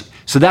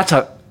 So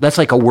that's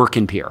like a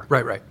working peer.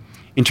 Right.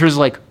 In terms of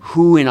like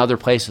who in other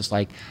places,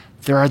 like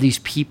there are these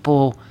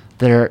people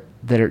that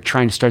are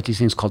trying to start these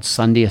things called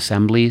Sunday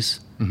assemblies.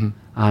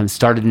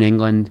 Started in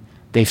England.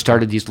 They've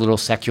started these little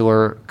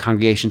secular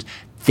congregations.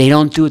 They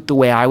don't do it the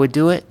way I would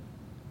do it,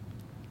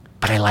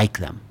 but I like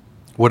them.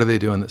 What are they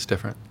doing that's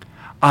different?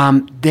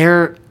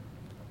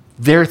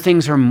 Their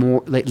things are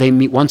more, they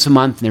meet once a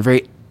month and they're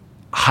very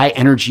high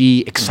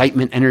energy,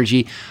 excitement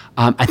energy.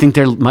 I think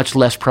they're much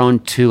less prone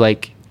to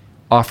like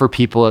offer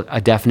people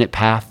a definite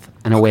path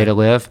and a way to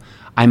live.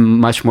 I'm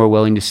much more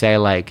willing to say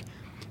like,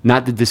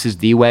 not that this is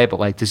the way, but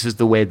like this is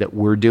the way that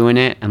we're doing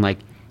it. And like,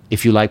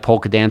 if you like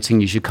polka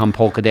dancing, you should come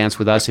polka dance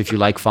with us. If you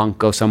like funk,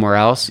 go somewhere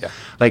else. Yeah.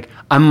 Like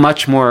I'm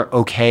much more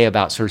okay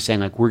about sort of saying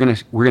like, we're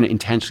gonna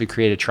intentionally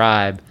create a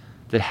tribe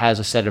that has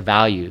a set of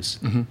values.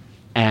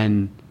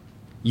 And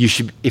you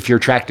should, if you're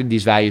attracted to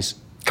these values,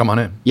 Come on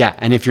in. yeah,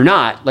 and if you're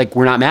not, like,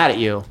 we're not mad at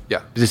you.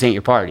 Yeah. This ain't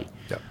your party.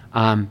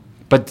 Yeah.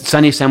 But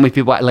Sunday Assembly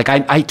people, like,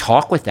 I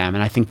talk with them,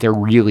 and I think they're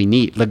really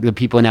neat. Like, the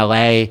people in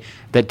L.A.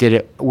 that did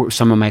it were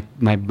some of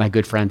my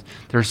good friends.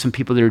 There are some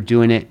people that are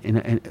doing it in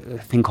a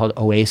thing called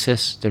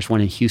Oasis. There's one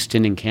in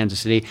Houston and Kansas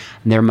City,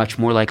 and they're much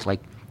more like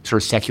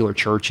sort of secular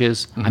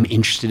churches. I'm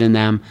interested in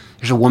them.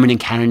 There's a woman in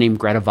Canada named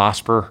Greta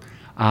Vosper,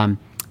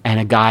 and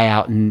a guy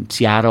out in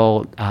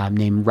Seattle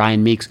named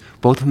Ryan Meeks.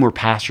 Both of them were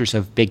pastors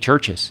of big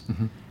churches.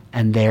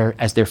 And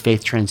as their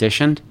faith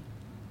transitioned,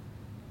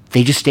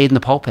 they just stayed in the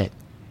pulpit.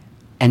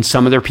 And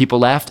some of their people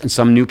left and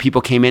some new people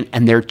came in,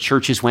 and their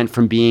churches went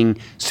from being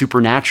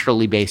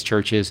supernaturally based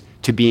churches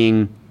to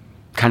being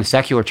kind of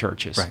secular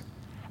churches. Right.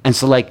 And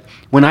so like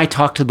when I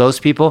talk to those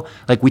people,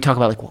 like we talk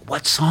about like,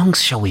 what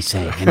songs shall we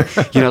sing? And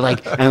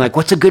like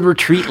what's a good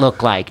retreat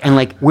look like? And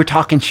like we're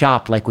talking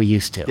shop like we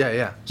used to.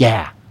 Yeah.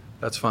 Yeah.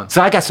 That's fun.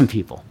 So I got some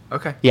people.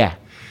 Okay. Yeah.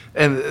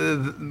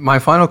 And my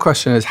final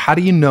question is, how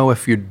do you know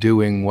if you're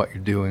doing what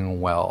you're doing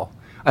well?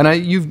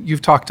 And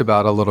you've talked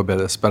about a little bit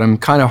of this, but I'm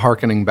kind of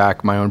hearkening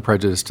back my own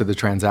prejudice to the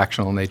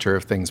transactional nature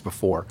of things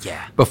before.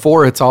 Yeah.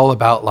 Before, it's all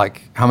about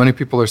like how many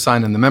people are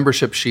signing the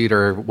membership sheet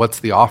or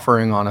what's the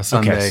offering on a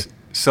Sunday. Okay.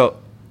 So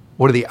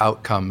what are the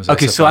outcomes?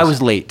 Okay, so I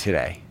was late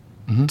today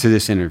to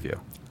this interview.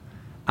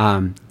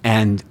 And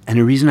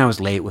the reason I was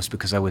late was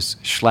because I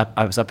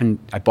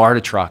borrowed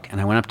a truck and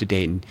I went up to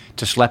Dayton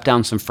to schlep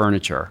down some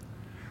furniture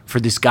for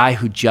this guy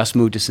who just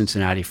moved to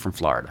Cincinnati from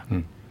Florida.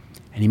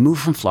 And he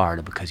moved from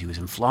Florida because he was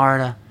in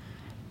Florida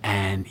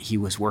and he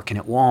was working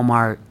at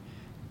Walmart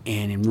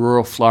and in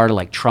rural Florida,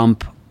 like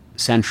Trump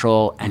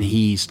Central, and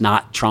he's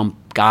not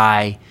Trump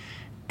guy.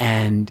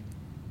 And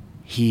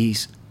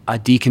he's a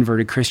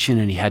deconverted Christian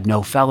and he had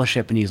no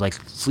fellowship and he's like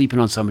sleeping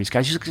on somebody's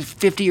couch. He's like a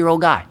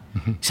 50-year-old guy.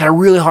 He's had a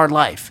really hard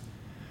life.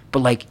 But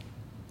like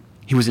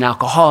he was an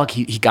alcoholic.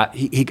 He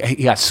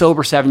got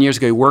sober 7 years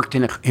ago. He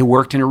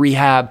worked in a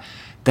rehab.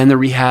 Then the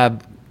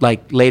rehab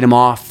like laid him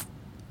off.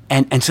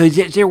 And so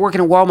they're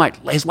working at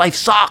Walmart. His life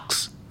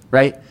sucks,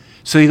 right?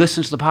 So he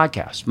listens to the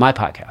podcast, my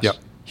podcast, Yep.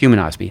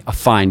 Humanize Me, a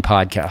fine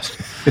podcast.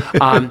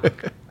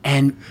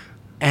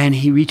 And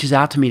he reaches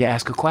out to me to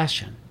ask a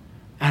question.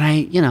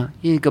 And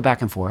you go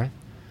back and forth.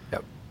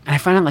 Yep. And I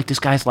find out like this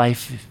guy's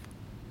life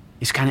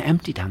is kind of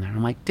empty down there. And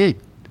I'm like, dude,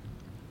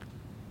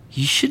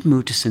 you should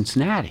move to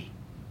Cincinnati.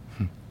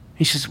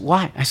 He says,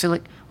 why? I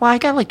said, I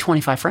got like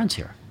 25 friends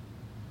here.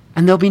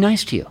 And they'll be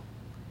nice to you.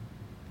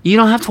 You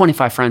don't have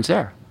 25 friends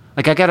there.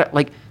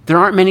 There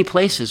aren't many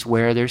places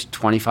where there's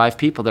 25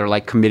 people that are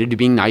like committed to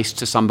being nice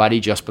to somebody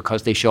just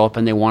because they show up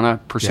and they want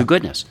to pursue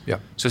goodness. Yeah.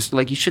 So it's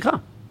like, you should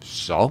come.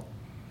 So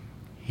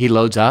he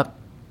loads up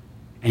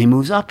and he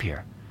moves up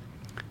here.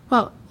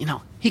 Well,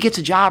 he gets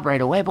a job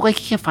right away, but like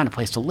he can't find a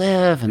place to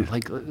live, and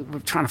like we're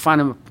trying to find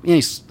him,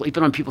 he's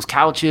sleeping on people's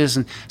couches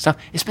and stuff.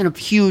 It's been a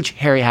huge,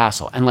 hairy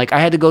hassle. And like I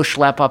had to go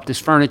schlep up this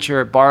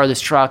furniture, borrow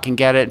this truck and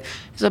get it.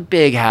 It's a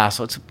big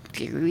hassle.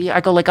 I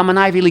go like I'm an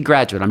Ivy League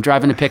graduate. I'm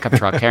driving a pickup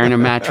truck, carrying a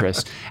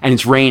mattress, and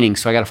it's raining,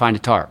 so I got to find a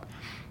tarp.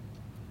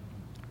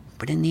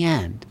 But in the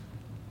end,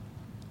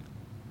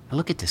 I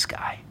look at this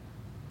guy,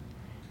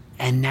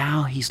 and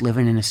now he's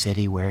living in a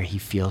city where he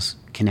feels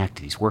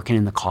connected. He's working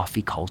in the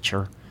coffee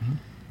culture.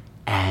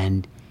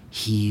 And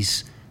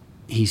he's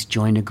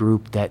joined a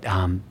group that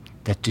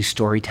do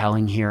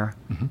storytelling here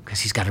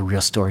because he's got a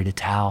real story to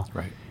tell.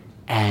 Right.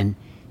 And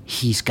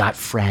he's got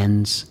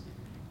friends,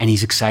 and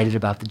he's excited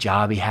about the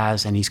job he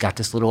has, and he's got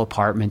this little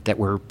apartment that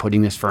we're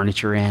putting this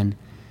furniture in.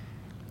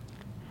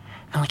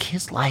 And like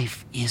his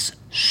life is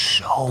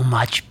so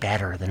much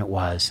better than it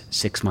was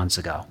 6 months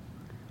ago.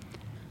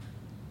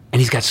 And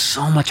he's got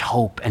so much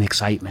hope and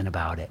excitement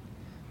about it.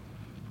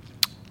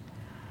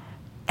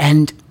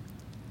 And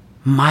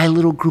my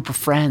little group of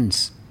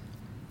friends,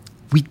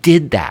 we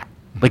did that.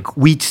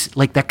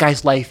 Like that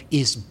guy's life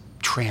is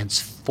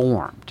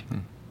transformed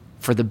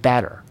for the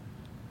better.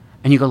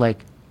 And you go like,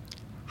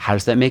 how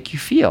does that make you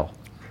feel?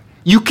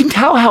 You can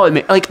tell how it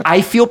makes, like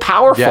I feel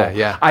powerful.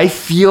 Yeah. I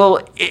feel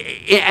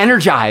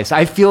energized.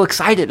 I feel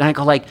excited. And I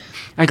go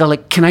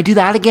like, can I do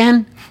that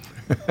again?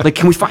 Like,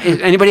 can we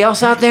find anybody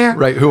else out there?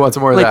 Right. Who wants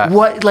more of that?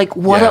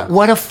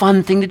 What a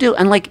fun thing to do.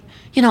 And like,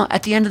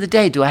 at the end of the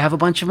day, do I have a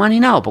bunch of money?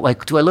 No. But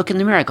like, do I look in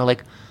the mirror? I go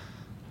like,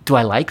 do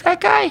I like that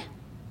guy?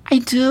 I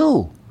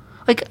do.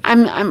 Like,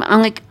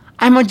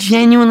 I'm a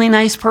genuinely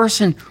nice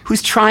person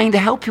who's trying to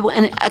help people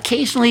and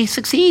occasionally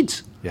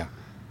succeeds. Yeah.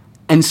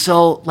 And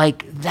so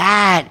like,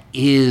 that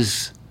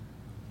is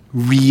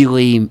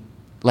really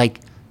like,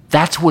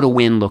 that's what a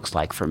win looks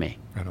like for me.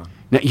 Right on.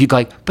 Now you go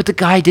like, but the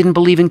guy didn't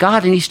believe in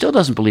God and he still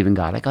doesn't believe in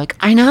God. I go like,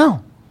 I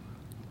know.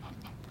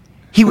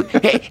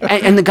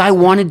 And the guy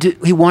wanted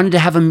to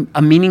have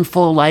a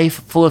meaningful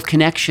life full of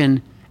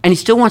connection, and he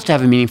still wants to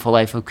have a meaningful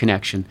life of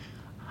connection.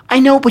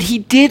 I know, but he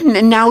didn't,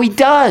 and now he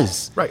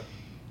does. Right.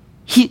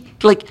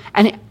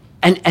 And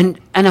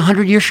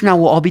 100 years from now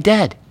we'll all be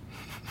dead,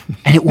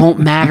 and it won't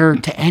matter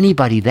to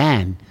anybody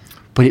then,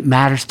 but it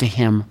matters to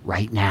him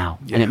right now,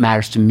 and it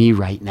matters to me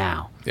right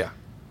now. Yeah.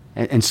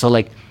 And so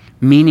like,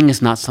 meaning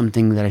is not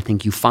something that I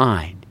think you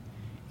find.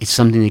 It's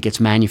something that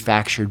gets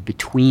manufactured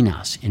between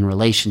us in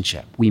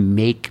relationship. We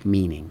make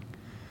meaning.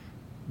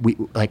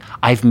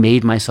 I've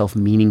made myself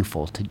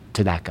meaningful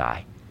to that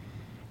guy.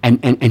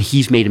 And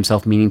he's made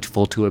himself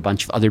meaningful to a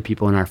bunch of other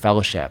people in our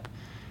fellowship.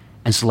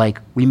 And so like,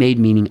 we made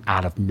meaning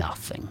out of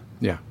nothing.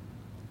 Yeah.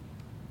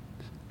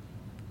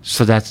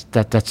 So that's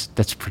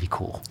pretty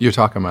cool. You're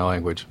talking my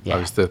language. Yeah. I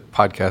was the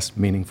podcast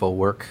Meaningful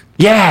Work.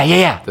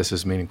 Yeah. This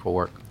is meaningful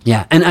work.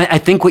 Yeah, and I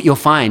think what you'll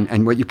find,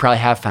 and what you probably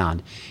have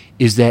found,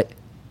 is that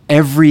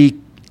every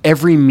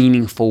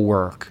meaningful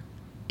work,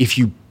 if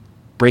you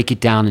break it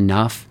down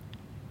enough,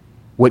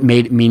 what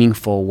made it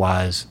meaningful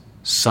was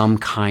some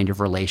kind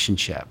of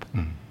relationship.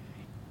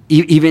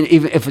 Even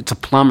if it's a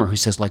plumber who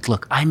says like,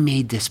 look, I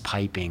made this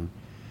piping,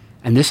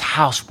 and this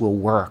house will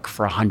work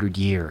for 100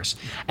 years,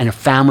 and a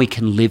family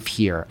can live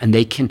here, and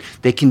they can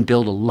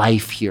build a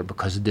life here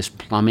because of this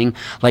plumbing.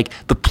 Like,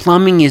 the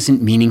plumbing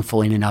isn't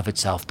meaningful in and of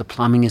itself. The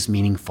plumbing is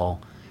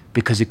meaningful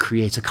because it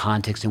creates a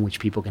context in which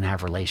people can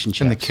have relationships.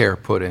 And the care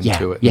put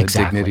into it, and the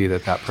dignity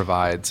that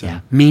provides.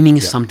 And, meaning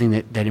is something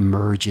that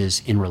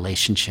emerges in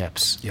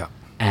relationships. Yeah.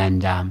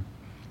 And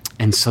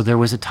so there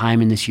was a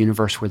time in this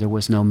universe where there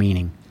was no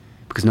meaning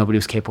because nobody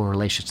was capable of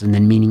relationships, and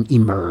then meaning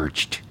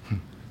emerged.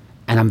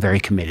 And I'm very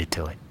committed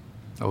to it.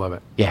 I love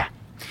it. Yeah.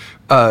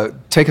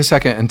 Take a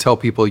second and tell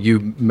people,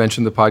 you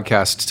mentioned the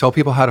podcast, tell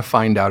people how to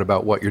find out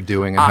about what you're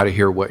doing and how to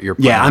hear what you're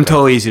planning. Yeah, I'm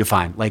totally easy to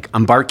find. Like,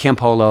 I'm Bart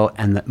Campolo,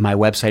 and my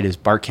website is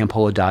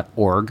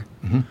bartcampolo.org.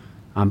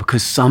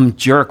 Because some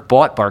jerk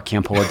bought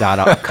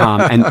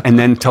bartcampolo.com and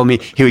then told me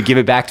he would give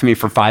it back to me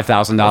for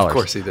 $5,000. Of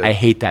course he did. I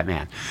hate that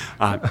man.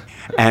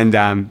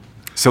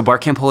 So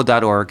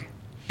bartcampolo.org,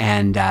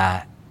 and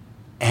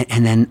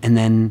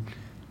then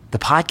the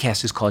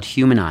podcast is called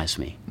Humanize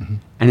Me.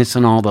 And it's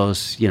on all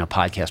those,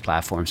 podcast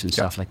platforms and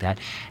stuff like that.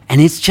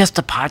 And it's just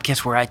a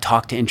podcast where I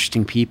talk to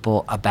interesting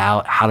people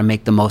about how to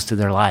make the most of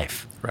their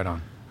life. Right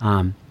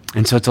on.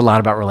 And so it's a lot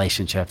about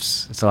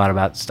relationships. It's a lot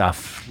about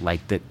stuff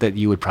like that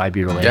you would probably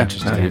be really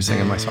interested in. You're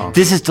singing my song.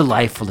 This is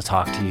delightful to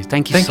talk to you.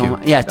 Thank you so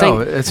much. Yeah,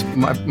 it's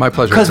my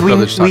pleasure. Because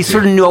we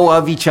sort of know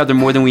of each other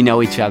more than we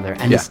know each other.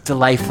 And it's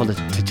delightful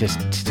to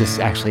just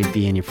actually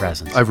be in your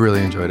presence. I've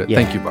really enjoyed it.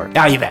 Yeah. Thank you, Bart.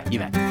 Oh, you bet.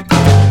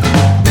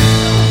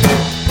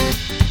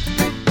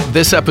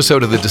 This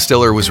episode of The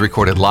Distiller was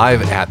recorded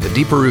live at the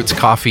Deeper Roots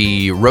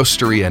Coffee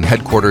Roastery and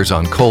headquarters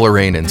on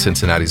Coleraine in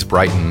Cincinnati's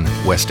Brighton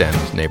West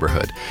End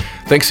neighborhood.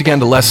 Thanks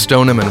again to Les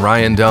Stoneham and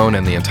Ryan Doan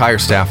and the entire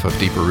staff of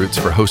Deeper Roots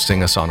for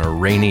hosting us on a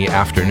rainy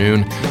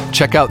afternoon.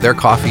 Check out their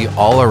coffee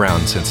all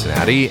around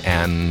Cincinnati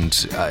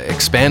and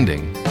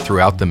expanding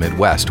throughout the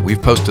Midwest.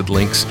 We've posted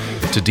links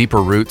to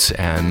Deeper Roots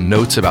and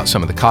notes about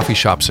some of the coffee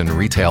shops and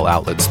retail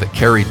outlets that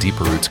carry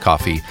Deeper Roots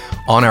coffee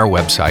on our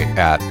website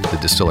at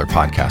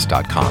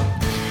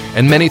thedistillerpodcast.com.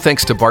 And many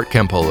thanks to Bart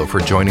Campolo for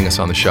joining us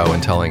on the show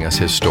and telling us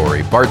his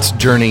story. Bart's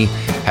journey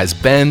has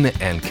been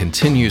and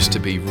continues to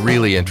be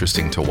really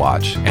interesting to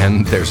watch.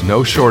 And there's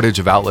no shortage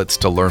of outlets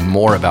to learn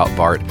more about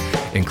Bart,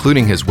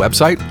 including his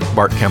website,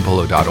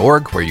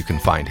 bartcampolo.org, where you can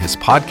find his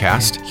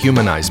podcast,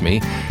 Humanize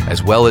Me,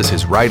 as well as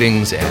his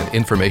writings and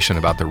information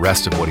about the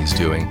rest of what he's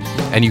doing.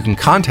 And you can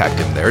contact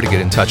him there to get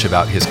in touch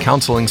about his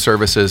counseling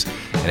services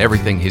and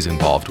everything he's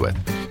involved with.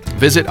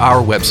 Visit our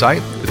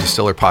website,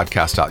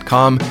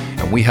 thedistillerpodcast.com,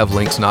 and we have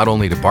links not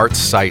only to Bart's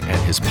site and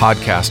his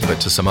podcast,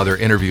 but to some other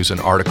interviews and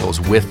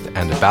articles with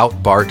and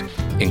about Bart,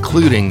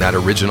 including that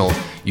original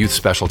Youth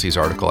Specialties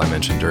article I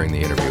mentioned during the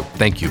interview.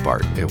 Thank you,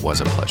 Bart. It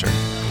was a pleasure.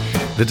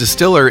 The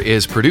Distiller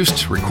is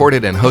produced,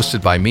 recorded, and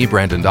hosted by me,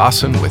 Brandon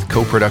Dawson, with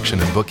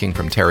co-production and booking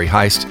from Terry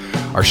Heist.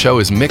 Our show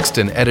is mixed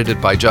and edited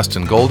by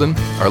Justin Golden.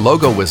 Our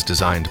logo was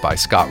designed by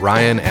Scott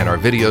Ryan, and our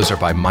videos are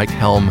by Mike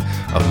Helm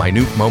of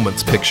Minute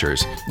Moments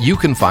Pictures. You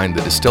can find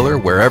The Distiller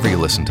wherever you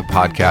listen to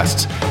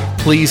podcasts.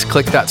 Please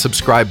click that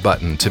subscribe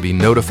button to be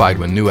notified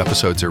when new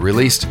episodes are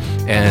released.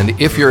 And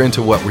if you're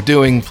into what we're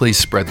doing, please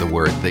spread the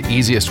word. The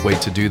easiest way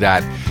to do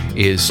that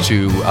is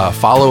to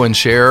follow and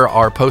share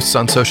our posts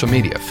on social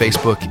media,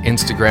 Facebook,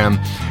 Instagram.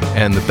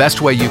 And the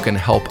best way you can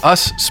help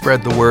us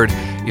spread the word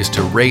is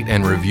to rate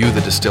and review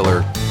The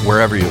Distiller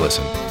wherever you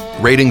listen.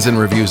 Ratings and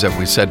reviews, as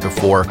we said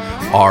before,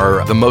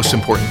 are the most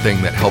important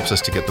thing that helps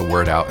us to get the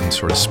word out and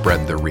sort of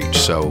spread the reach.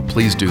 So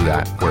please do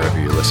that wherever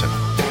you listen.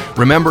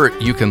 Remember,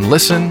 you can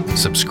listen,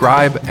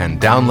 subscribe, and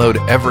download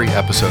every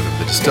episode of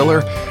The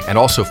Distiller, and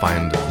also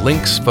find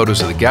links, photos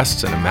of the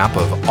guests, and a map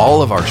of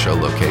all of our show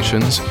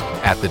locations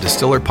at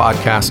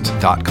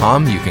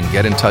thedistillerpodcast.com. You can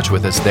get in touch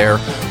with us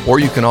there, or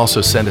you can also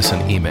send us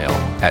an email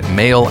at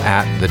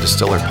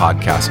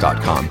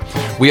mail@thedistillerpodcast.com.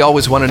 We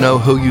always want to know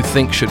who you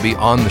think should be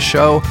on the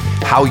show,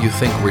 how you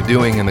think we're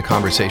doing in the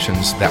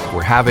conversations that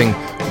we're having,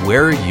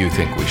 where you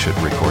think we should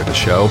record the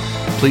show.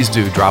 Please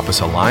do drop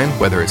us a line,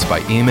 whether it's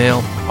by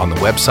email, on the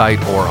website,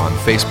 or on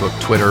Facebook,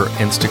 Twitter,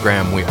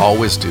 Instagram. We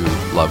always do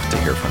love to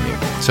hear from you.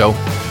 So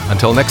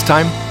until next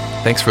time,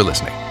 thanks for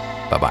listening.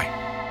 Bye-bye.